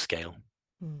difficult to scale.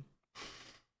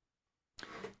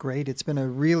 Great. It's been a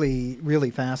really, really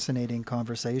fascinating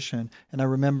conversation. And I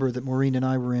remember that Maureen and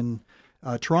I were in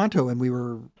Toronto, and we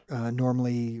were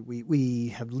normally, we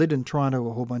had lived in Toronto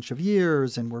a whole bunch of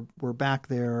years, and we're back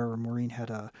there. Maureen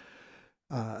had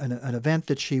an event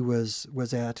that she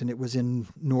was at, and it was in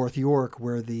North York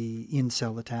where the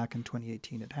incel attack in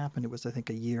 2018 had happened. It was, I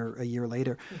think, a year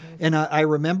later. And I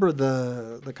remember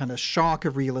the kind of shock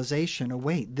of realization, oh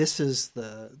wait, this is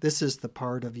the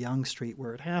part of Yonge Street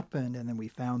where it happened. And then we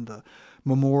found the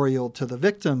memorial to the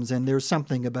victims, and there's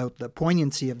something about the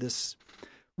poignancy of this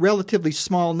relatively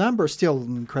small number, still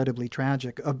incredibly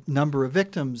tragic, a number of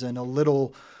victims, and a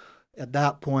little. At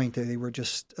that point, they were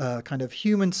just kind of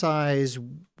human-sized,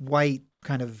 white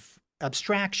kind of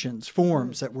abstractions,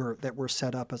 forms that were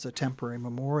set up as a temporary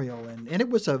memorial, and it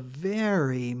was a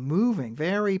very moving,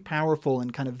 very powerful,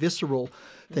 and kind of visceral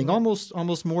thing,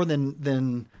 almost more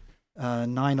than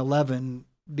 9/11,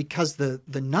 because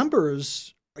the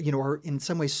numbers, are in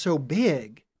some ways so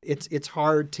big. It's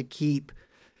hard to keep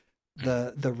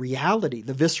the reality,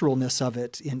 the visceralness of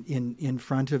it in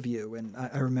front of you. And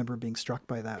I remember being struck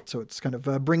by that. So it's kind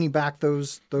of bringing back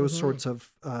those sorts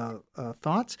of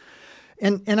thoughts.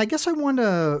 And I guess I want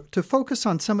to focus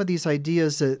on some of these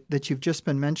ideas that you've just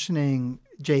been mentioning,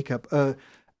 Jacob,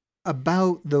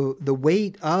 about the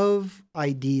weight of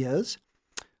ideas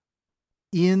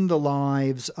in the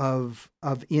lives of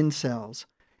incels.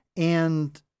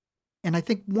 And I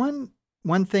think one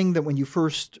thing that when you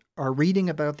first are reading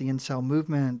about the incel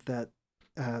movement that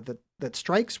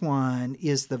strikes one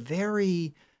is the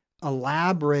very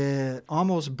elaborate,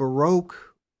 almost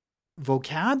Baroque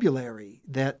vocabulary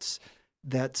that's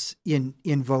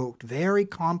invoked, very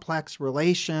complex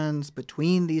relations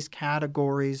between these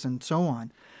categories and so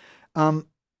on.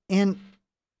 And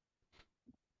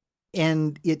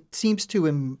it seems to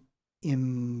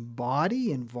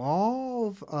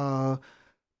involve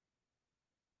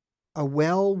a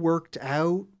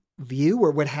well-worked-out view,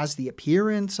 or what has the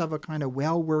appearance of a kind of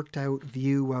well-worked-out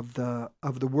view of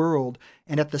the world.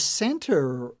 And at the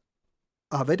center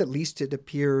of it, at least it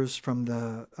appears from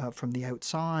the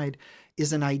outside,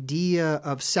 is an idea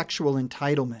of sexual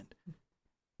entitlement,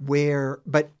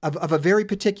 but of a very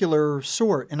particular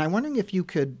sort. And I'm wondering if you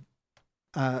could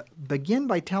begin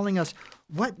by telling us,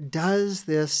 what does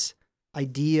this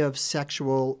idea of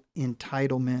sexual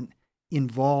entitlement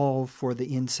involve for the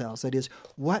incels? That is,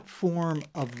 what form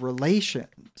of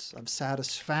relations, of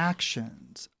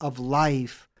satisfactions, of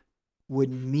life would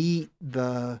meet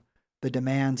the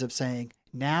demands of saying,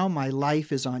 now my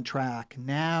life is on track,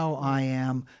 now I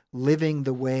am living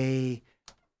the way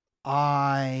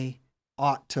I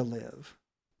ought to live?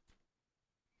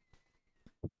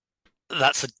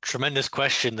 That's a tremendous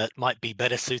question that might be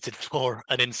better suited for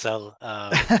an incel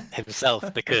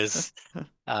himself, because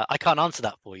I can't answer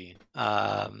that for you.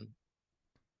 I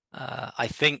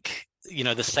think,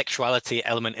 the sexuality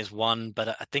element is one, but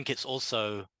I think it's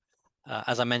also,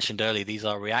 as I mentioned earlier, these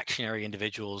are reactionary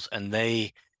individuals, and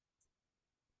they,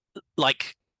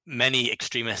 like many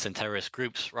extremist and terrorist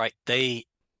groups, right, they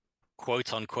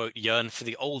quote unquote yearn for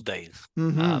the old days.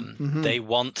 They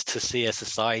want to see a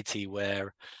society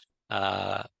where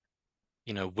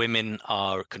women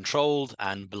are controlled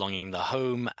and belonging in the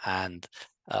home, and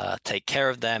take care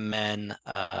of their men,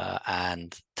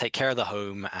 and take care of the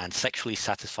home, and sexually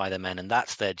satisfy their men, and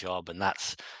that's their job, and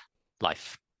that's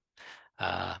life.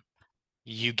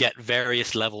 You get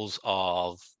various levels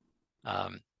of,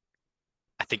 I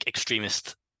think,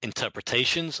 extremist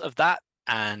interpretations of that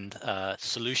and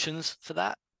solutions for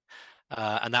that,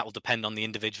 and that will depend on the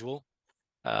individual.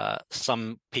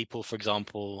 Some people, for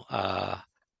example,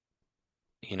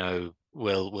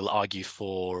 will argue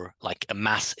for like a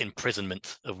mass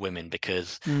imprisonment of women,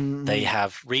 because they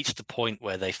have reached a point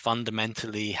where they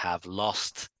fundamentally have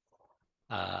lost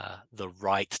the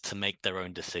right to make their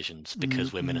own decisions,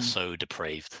 because women are so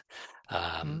depraved.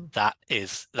 That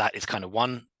is kind of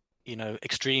one,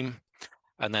 extreme,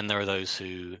 and then there are those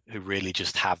who really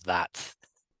just have that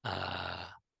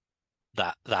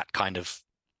kind of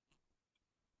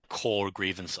core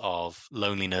grievance of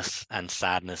loneliness and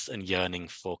sadness and yearning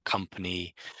for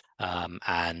company,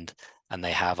 and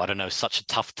they have, I don't know, such a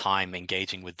tough time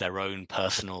engaging with their own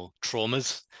personal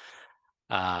traumas,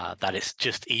 that it's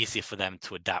just easier for them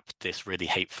to adapt this really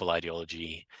hateful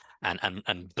ideology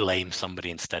and blame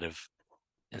somebody instead of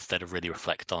really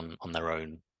reflect on their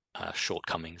own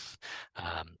shortcomings.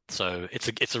 So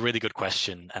it's a really good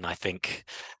question, and I think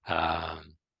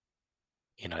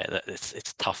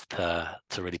it's tough to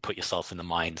really put yourself in the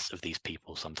minds of these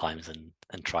people sometimes and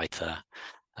try to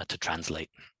translate.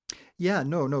 Yeah,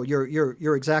 no,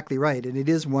 you're exactly right, and it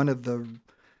is one of the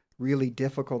really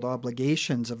difficult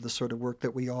obligations of the sort of work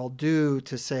that we all do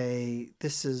to say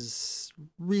this is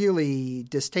really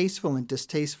distasteful, and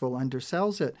distasteful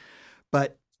undersells it,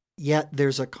 but yet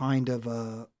there's a kind of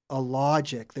a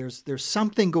logic. There's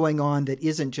something going on that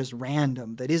isn't just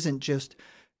random, that isn't just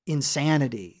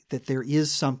insanity, that there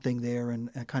is something there, and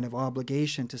a kind of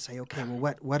obligation to say, okay,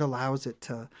 well, what allows it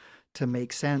to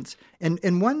make sense?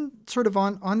 And one sort of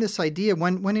on this idea,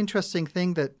 one interesting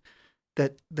thing that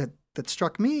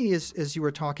struck me is, as you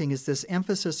were talking, is this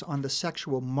emphasis on the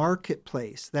sexual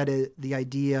marketplace, that is the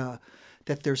idea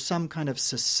that there's some kind of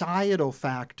societal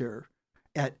factor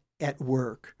at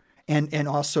work. And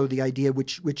also the idea,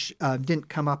 which didn't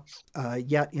come up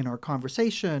yet in our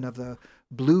conversation, of the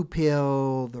blue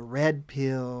pill, the red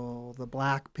pill, the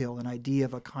black pill, an idea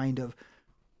of a kind of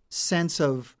sense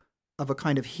of a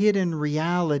kind of hidden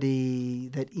reality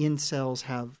that incels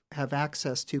have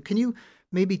access to. Can you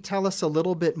maybe tell us a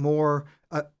little bit more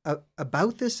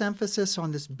about this emphasis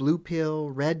on this blue pill,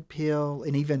 red pill,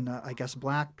 and even, I guess,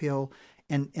 black pill,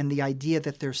 and the idea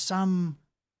that there's some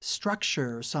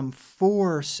structure, some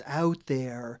force out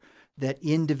there that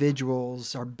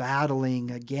individuals are battling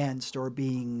against or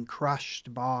being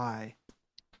crushed by?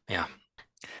 Yeah.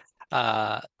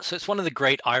 So it's one of the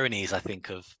great ironies, I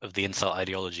think, of the incel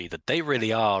ideology, that they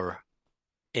really are,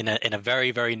 in a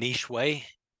very, very niche way,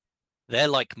 they're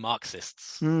like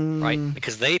Marxists, right?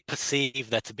 Because they perceive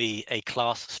there to be a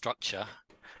class structure,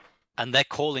 and they're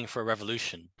calling for a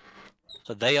revolution.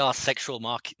 So they are sexual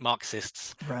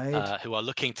Marxists, right, who are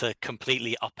looking to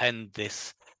completely upend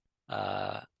this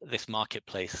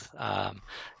marketplace.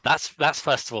 That's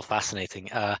first of all fascinating.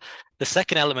 The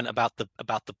second element about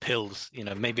the pills,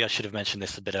 maybe I should have mentioned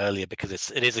this a bit earlier,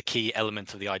 because it is a key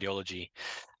element of the ideology.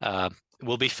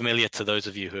 Will be familiar to those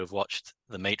of you who have watched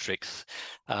The Matrix.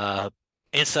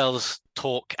 Incels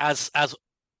talk, as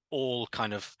all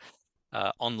kind of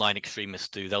online extremists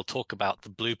do. They'll talk about the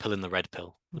blue pill and the red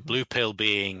pill. The blue pill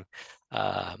being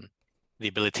the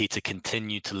ability to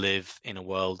continue to live in a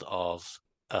world of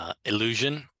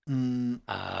illusion,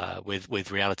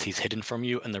 with realities hidden from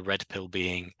you, and the red pill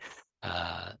being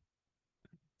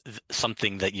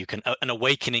something that you can, an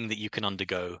awakening that you can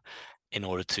undergo in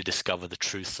order to discover the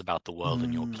truths about the world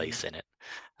and your place in it.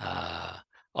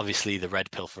 Obviously, the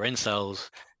red pill for incels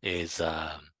is,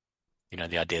 the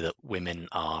idea that women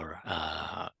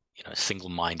are,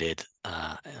 single-minded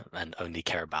and only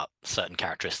care about certain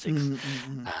characteristics,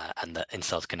 and that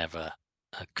incels can never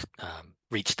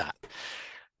reach that.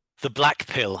 The black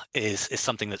pill is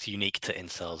something that's unique to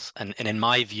incels, and in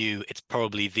my view, it's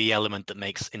probably the element that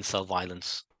makes incel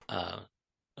violence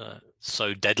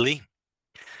so deadly.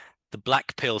 The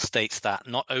black pill states that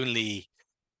not only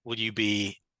will you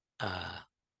be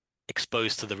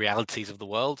exposed to the realities of the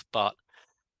world, but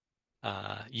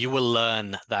you will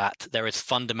learn that there is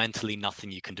fundamentally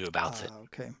nothing you can do about it.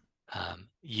 Okay.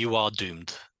 You are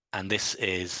doomed, and this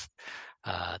is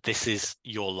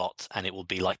your lot, and it will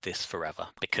be like this forever,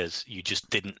 because you just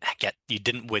didn't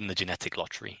win the genetic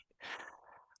lottery.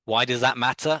 Why does that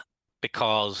matter?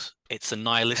 Because it's a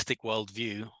nihilistic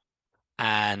worldview,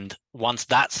 and once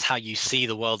that's how you see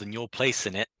the world and your place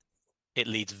in it, it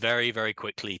leads very, very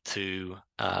quickly to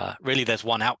really there's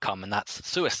one outcome, and that's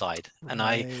suicide. And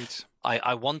right.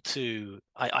 I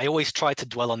always try to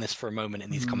dwell on this for a moment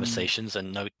in these conversations,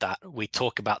 and note that we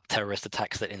talk about terrorist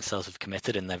attacks that incels have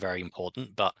committed, and they're very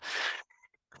important. But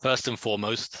first and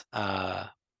foremost,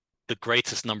 the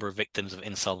greatest number of victims of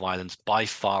incel violence by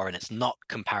far, and it's not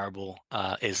comparable,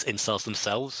 is incels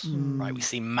themselves, right? We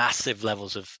see massive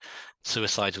levels of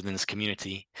suicides within this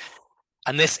community.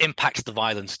 And this impacts the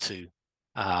violence too,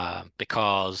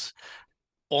 because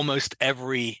almost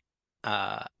every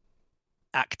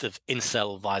act of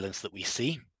incel violence that we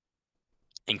see,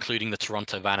 including the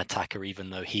Toronto van attacker, even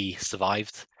though he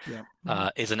survived,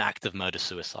 is an act of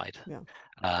murder-suicide.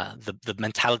 The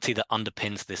mentality that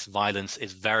underpins this violence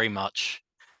is very much,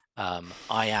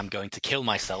 I am going to kill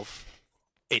myself,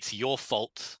 it's your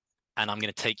fault, and I'm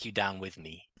going to take you down with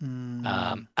me.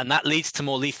 And that leads to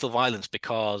more lethal violence,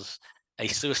 because a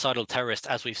suicidal terrorist,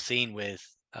 as we've seen with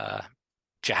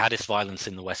jihadist violence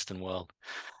in the Western world,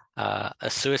 a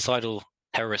suicidal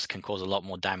terrorist can cause a lot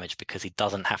more damage because he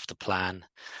doesn't have to plan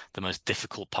the most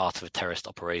difficult part of a terrorist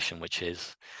operation, which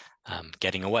is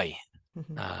getting away.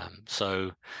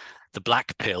 So the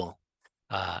black pill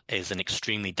is an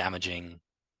extremely damaging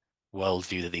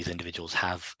worldview that these individuals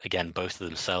have, again, both to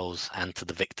themselves and to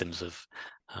the victims of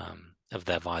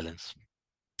their violence.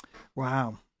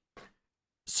 Wow.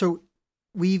 So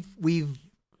we've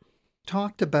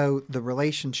talked about the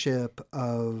relationship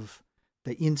of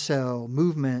the incel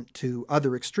movement to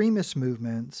other extremist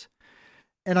movements,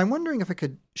 and I'm wondering if I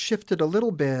could shift it a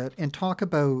little bit and talk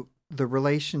about the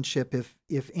relationship,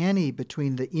 if any,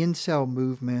 between the incel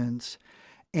movements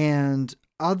and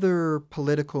other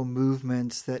political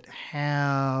movements that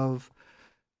have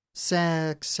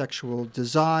sex, sexual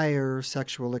desire,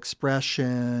 sexual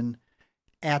expression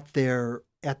at their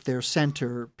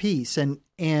centerpiece.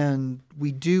 And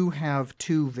we do have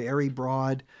two very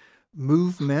broad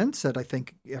movements that I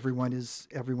think everyone is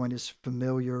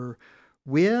familiar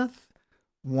with.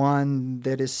 One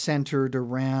that is centered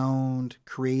around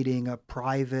creating a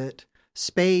private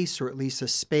space, or at least a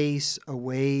space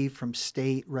away from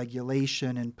state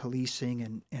regulation and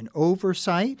policing and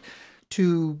oversight,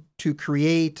 to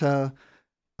create a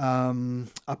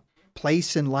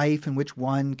place in life in which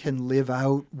one can live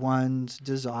out one's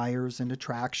desires and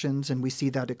attractions. And we see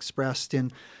that expressed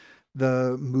in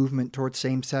the movement towards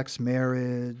same-sex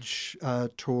marriage,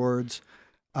 towards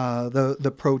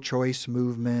the pro-choice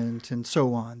movement, and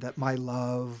so on, that my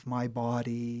love, my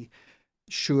body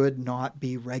should not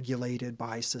be regulated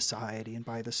by society and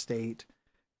by the state.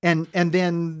 And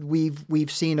then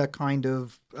we've seen a kind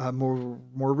of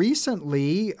more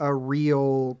recently a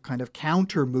real kind of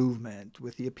counter movement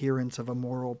with the appearance of a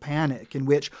moral panic, in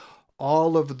which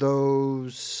all of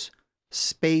those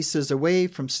spaces away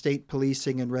from state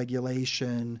policing and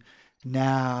regulation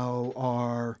now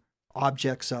are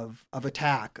objects of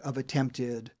attack, of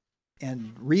attempted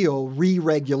and real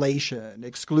re-regulation,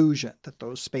 exclusion, that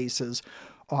those spaces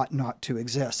ought not to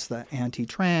exist. The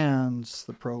anti-trans,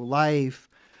 the pro-life,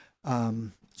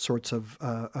 sorts of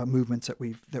movements that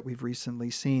we've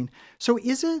recently seen. So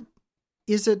is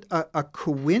it a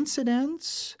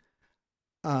coincidence?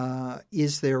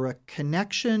 Is there a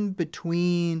connection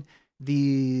between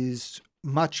these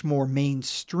much more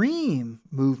mainstream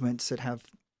movements that have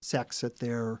sex at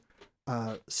their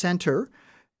center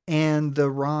and the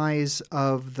rise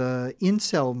of the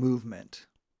incel movement?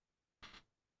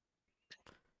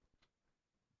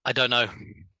 I don't know.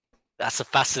 That's a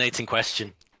fascinating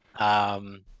question. For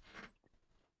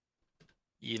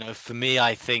me,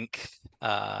 I think,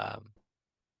 I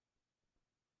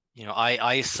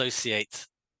associate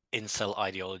incel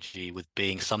ideology with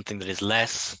being something that is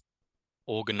less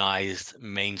organized,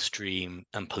 mainstream,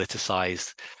 and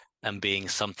politicized, and being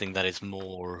something that is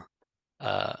more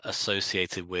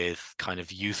associated with kind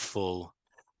of youthful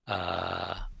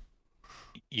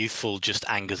just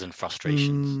angers and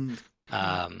frustrations.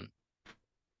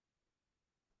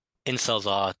 Incels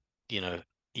are,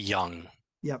 young.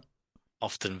 Yep.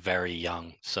 Often very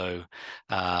young. So,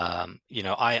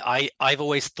 I've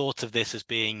always thought of this as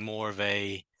being more of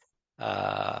a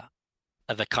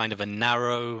kind of a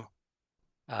narrow,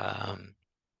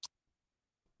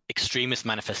 extremist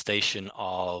manifestation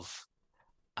of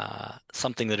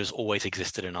something that has always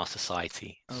existed in our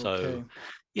society. Okay. So,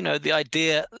 the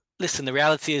idea. Listen, the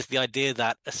reality is the idea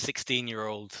that a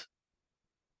 16-year-old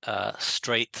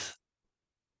straight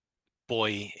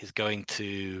boy is going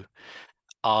to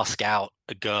ask out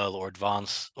a girl or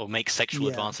advance or make sexual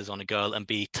advances on a girl and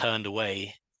be turned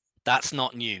away, that's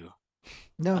not new.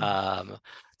 No.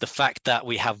 The fact that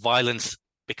we have violence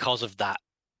because of that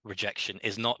rejection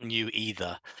is not new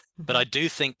either. Mm-hmm. But I do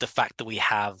think the fact that we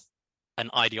have an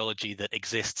ideology that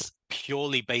exists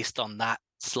purely based on that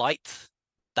slight,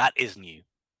 that is new.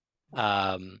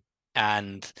 I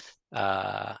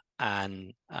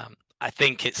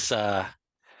think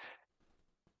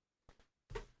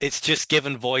it's just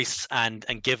given voice and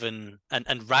given and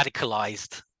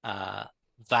radicalized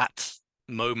that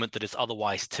moment that is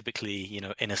otherwise typically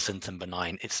innocent and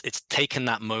benign. It's taken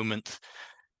that moment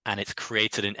and it's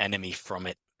created an enemy from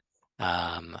it,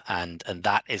 and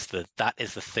that is the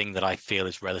thing that I feel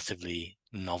is relatively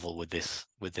novel with this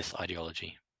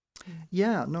ideology.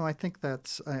 Yeah, no, I think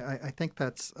that's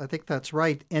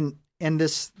right. And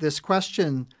this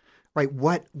question, right?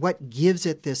 What gives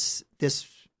it this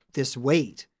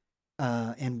weight,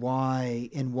 and why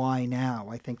now?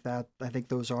 I think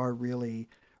those are really,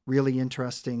 really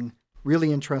interesting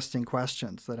really interesting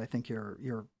questions that I think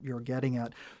you're getting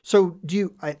at. So do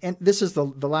you? And this is the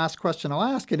last question I'll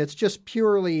ask, and it's just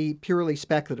purely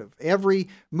speculative. Every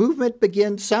movement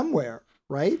begins somewhere,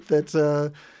 right?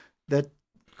 That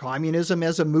communism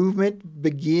as a movement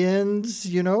begins,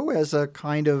 as a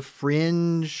kind of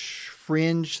fringe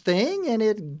thing, and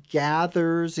it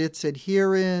gathers its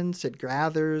adherents, it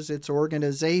gathers its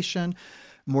organization.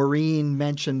 Maureen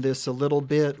mentioned this a little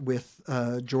bit with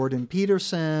Jordan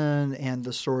Peterson and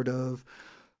the sort of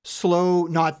slow.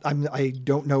 I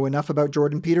don't know enough about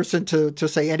Jordan Peterson to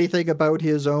say anything about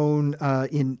his own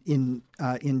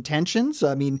intentions.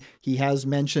 I mean, he has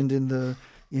mentioned in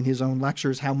his own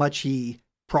lectures how much he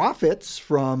profits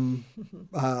from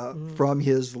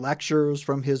his lectures,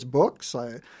 from his books.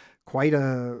 Quite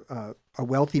a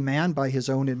wealthy man by his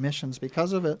own admissions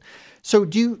because of it. So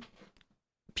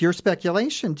pure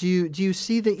speculation, do you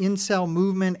see the incel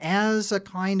movement as a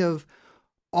kind of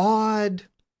an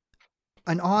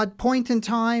odd point in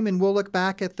time, and we'll look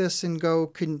back at this and go,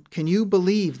 can you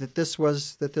believe that this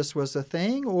was a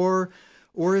thing, or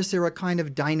is there a kind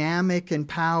of dynamic and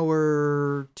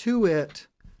power to it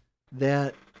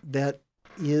that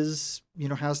is,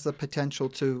 has the potential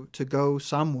to go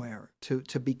somewhere, to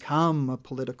become a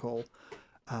political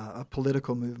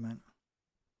movement?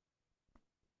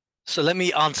 So let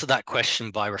me answer that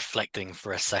question by reflecting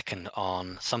for a second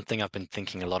on something I've been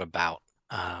thinking a lot about,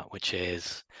 which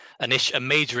is a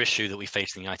major issue that we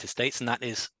face in the United States, and that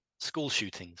is school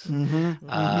shootings.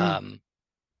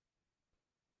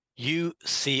 You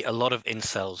see a lot of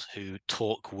incels who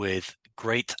talk with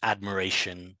great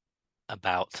admiration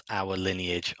about our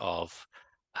lineage of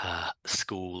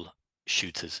school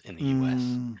shooters in the US.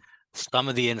 Some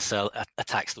of the incel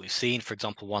attacks that we've seen, for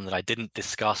example, one that I didn't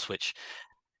discuss, which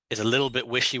is a little bit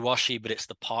wishy-washy, but it's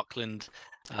the Parkland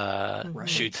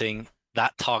shooting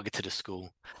that targeted a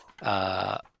school.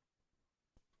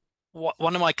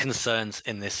 One of my concerns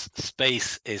in this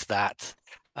space is that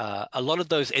a lot of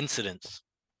those incidents,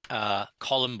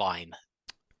 Columbine,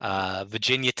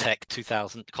 Virginia Tech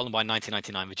 2000, Columbine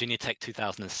 1999, Virginia Tech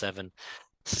 2007,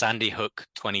 Sandy Hook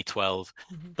 2012,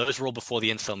 those were all before the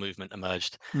incel movement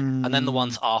emerged. And then the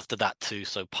ones after that too.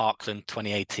 So Parkland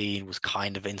 2018 was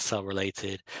kind of incel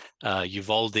related.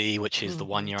 Uvalde, which is the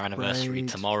 1 year anniversary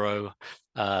tomorrow,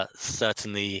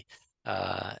 certainly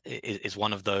is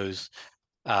one of those.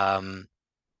 I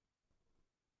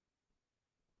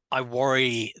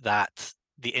worry that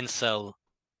the incel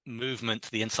movement,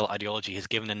 the incel ideology, has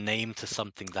given a name to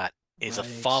something that is a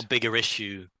far bigger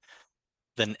issue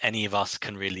than any of us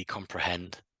can really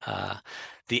comprehend.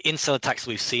 The incel attacks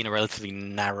we've seen are relatively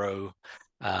narrow,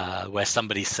 where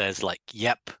somebody says like,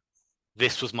 yep,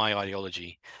 this was my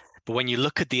ideology. But when you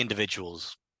look at the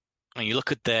individuals and you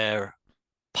look at their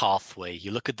pathway,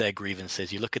 you look at their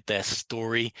grievances, you look at their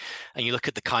story, and you look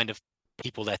at the kind of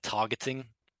people they're targeting,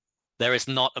 there is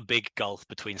not a big gulf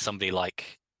between somebody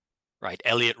like,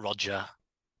 Elliot Rodger,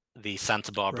 the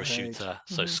Santa Barbara shooter,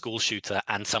 so school shooter,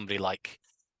 and somebody like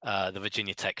the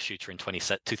Virginia Tech shooter in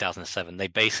 2007. They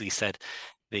basically said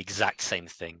the exact same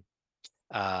thing.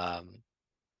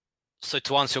 So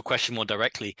to answer your question more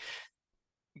directly,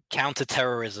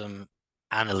 counterterrorism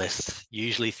analysts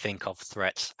usually think of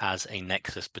threats as a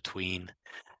nexus between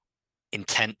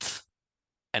intent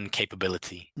and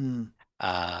capability.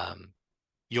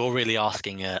 You're really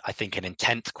asking, I think, an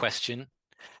intent question.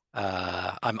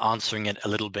 I'm answering it a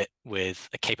little bit with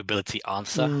a capability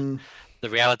answer. The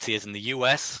reality is in the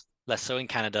US, less so in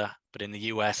Canada, but in the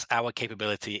US, our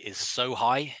capability is so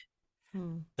high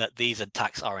that these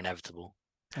attacks are inevitable.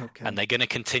 And they're going to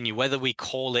continue, whether we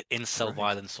call it incel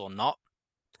violence or not.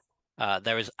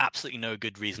 There is absolutely no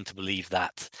good reason to believe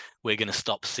that we're going to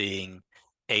stop seeing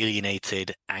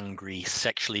alienated, angry,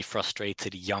 sexually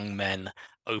frustrated young men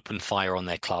open fire on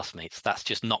their classmates. That's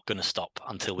just not going to stop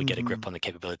until we get a grip on the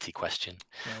capability question.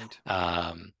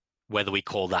 Whether we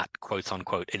call that quote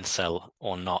unquote incel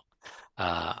or not,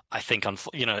 I think,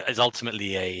 is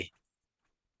ultimately a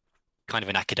kind of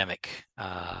an academic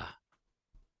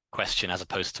question as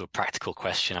opposed to a practical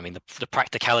question. I mean, the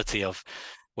practicality of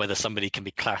whether somebody can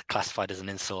be classified as an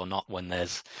incel or not when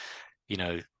there's,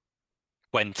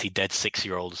 20 dead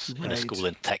 6-year-olds in a school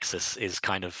in Texas is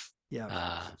kind of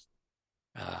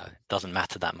doesn't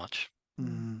matter that much.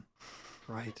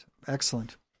 Right.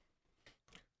 Excellent.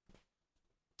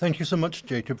 Thank you so much,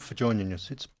 Jacob, for joining us.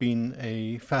 It's been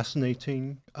a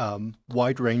fascinating,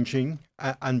 wide-ranging,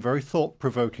 and very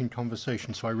thought-provoking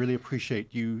conversation. So I really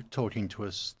appreciate you talking to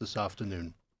us this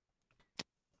afternoon.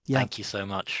 Thank you so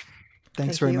much.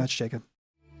 Thanks very much, Jacob.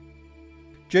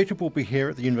 Jacob will be here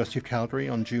at the University of Calgary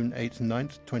on June 8th and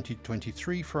 9th,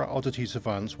 2023 for our Oddities of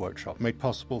Violence workshop, made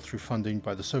possible through funding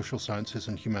by the Social Sciences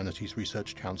and Humanities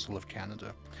Research Council of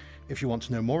Canada. If you want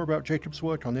to know more about Jacob's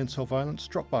work on incel violence,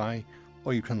 drop by,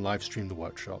 or you can live stream the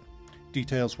workshop.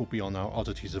 Details will be on our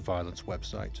Oddities of Violence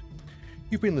website.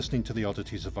 You've been listening to the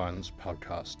Oddities of Violence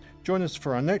podcast. Join us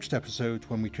for our next episode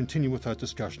when we continue with our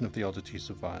discussion of the oddities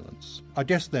of violence. Our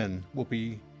guest then will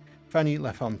be Fanny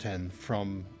Lafontaine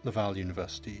from Laval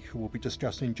University, who will be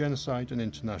discussing genocide and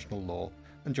international law,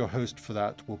 and your host for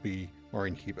that will be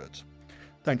Maureen Hebert.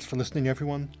 Thanks for listening,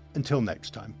 everyone. Until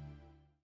next time.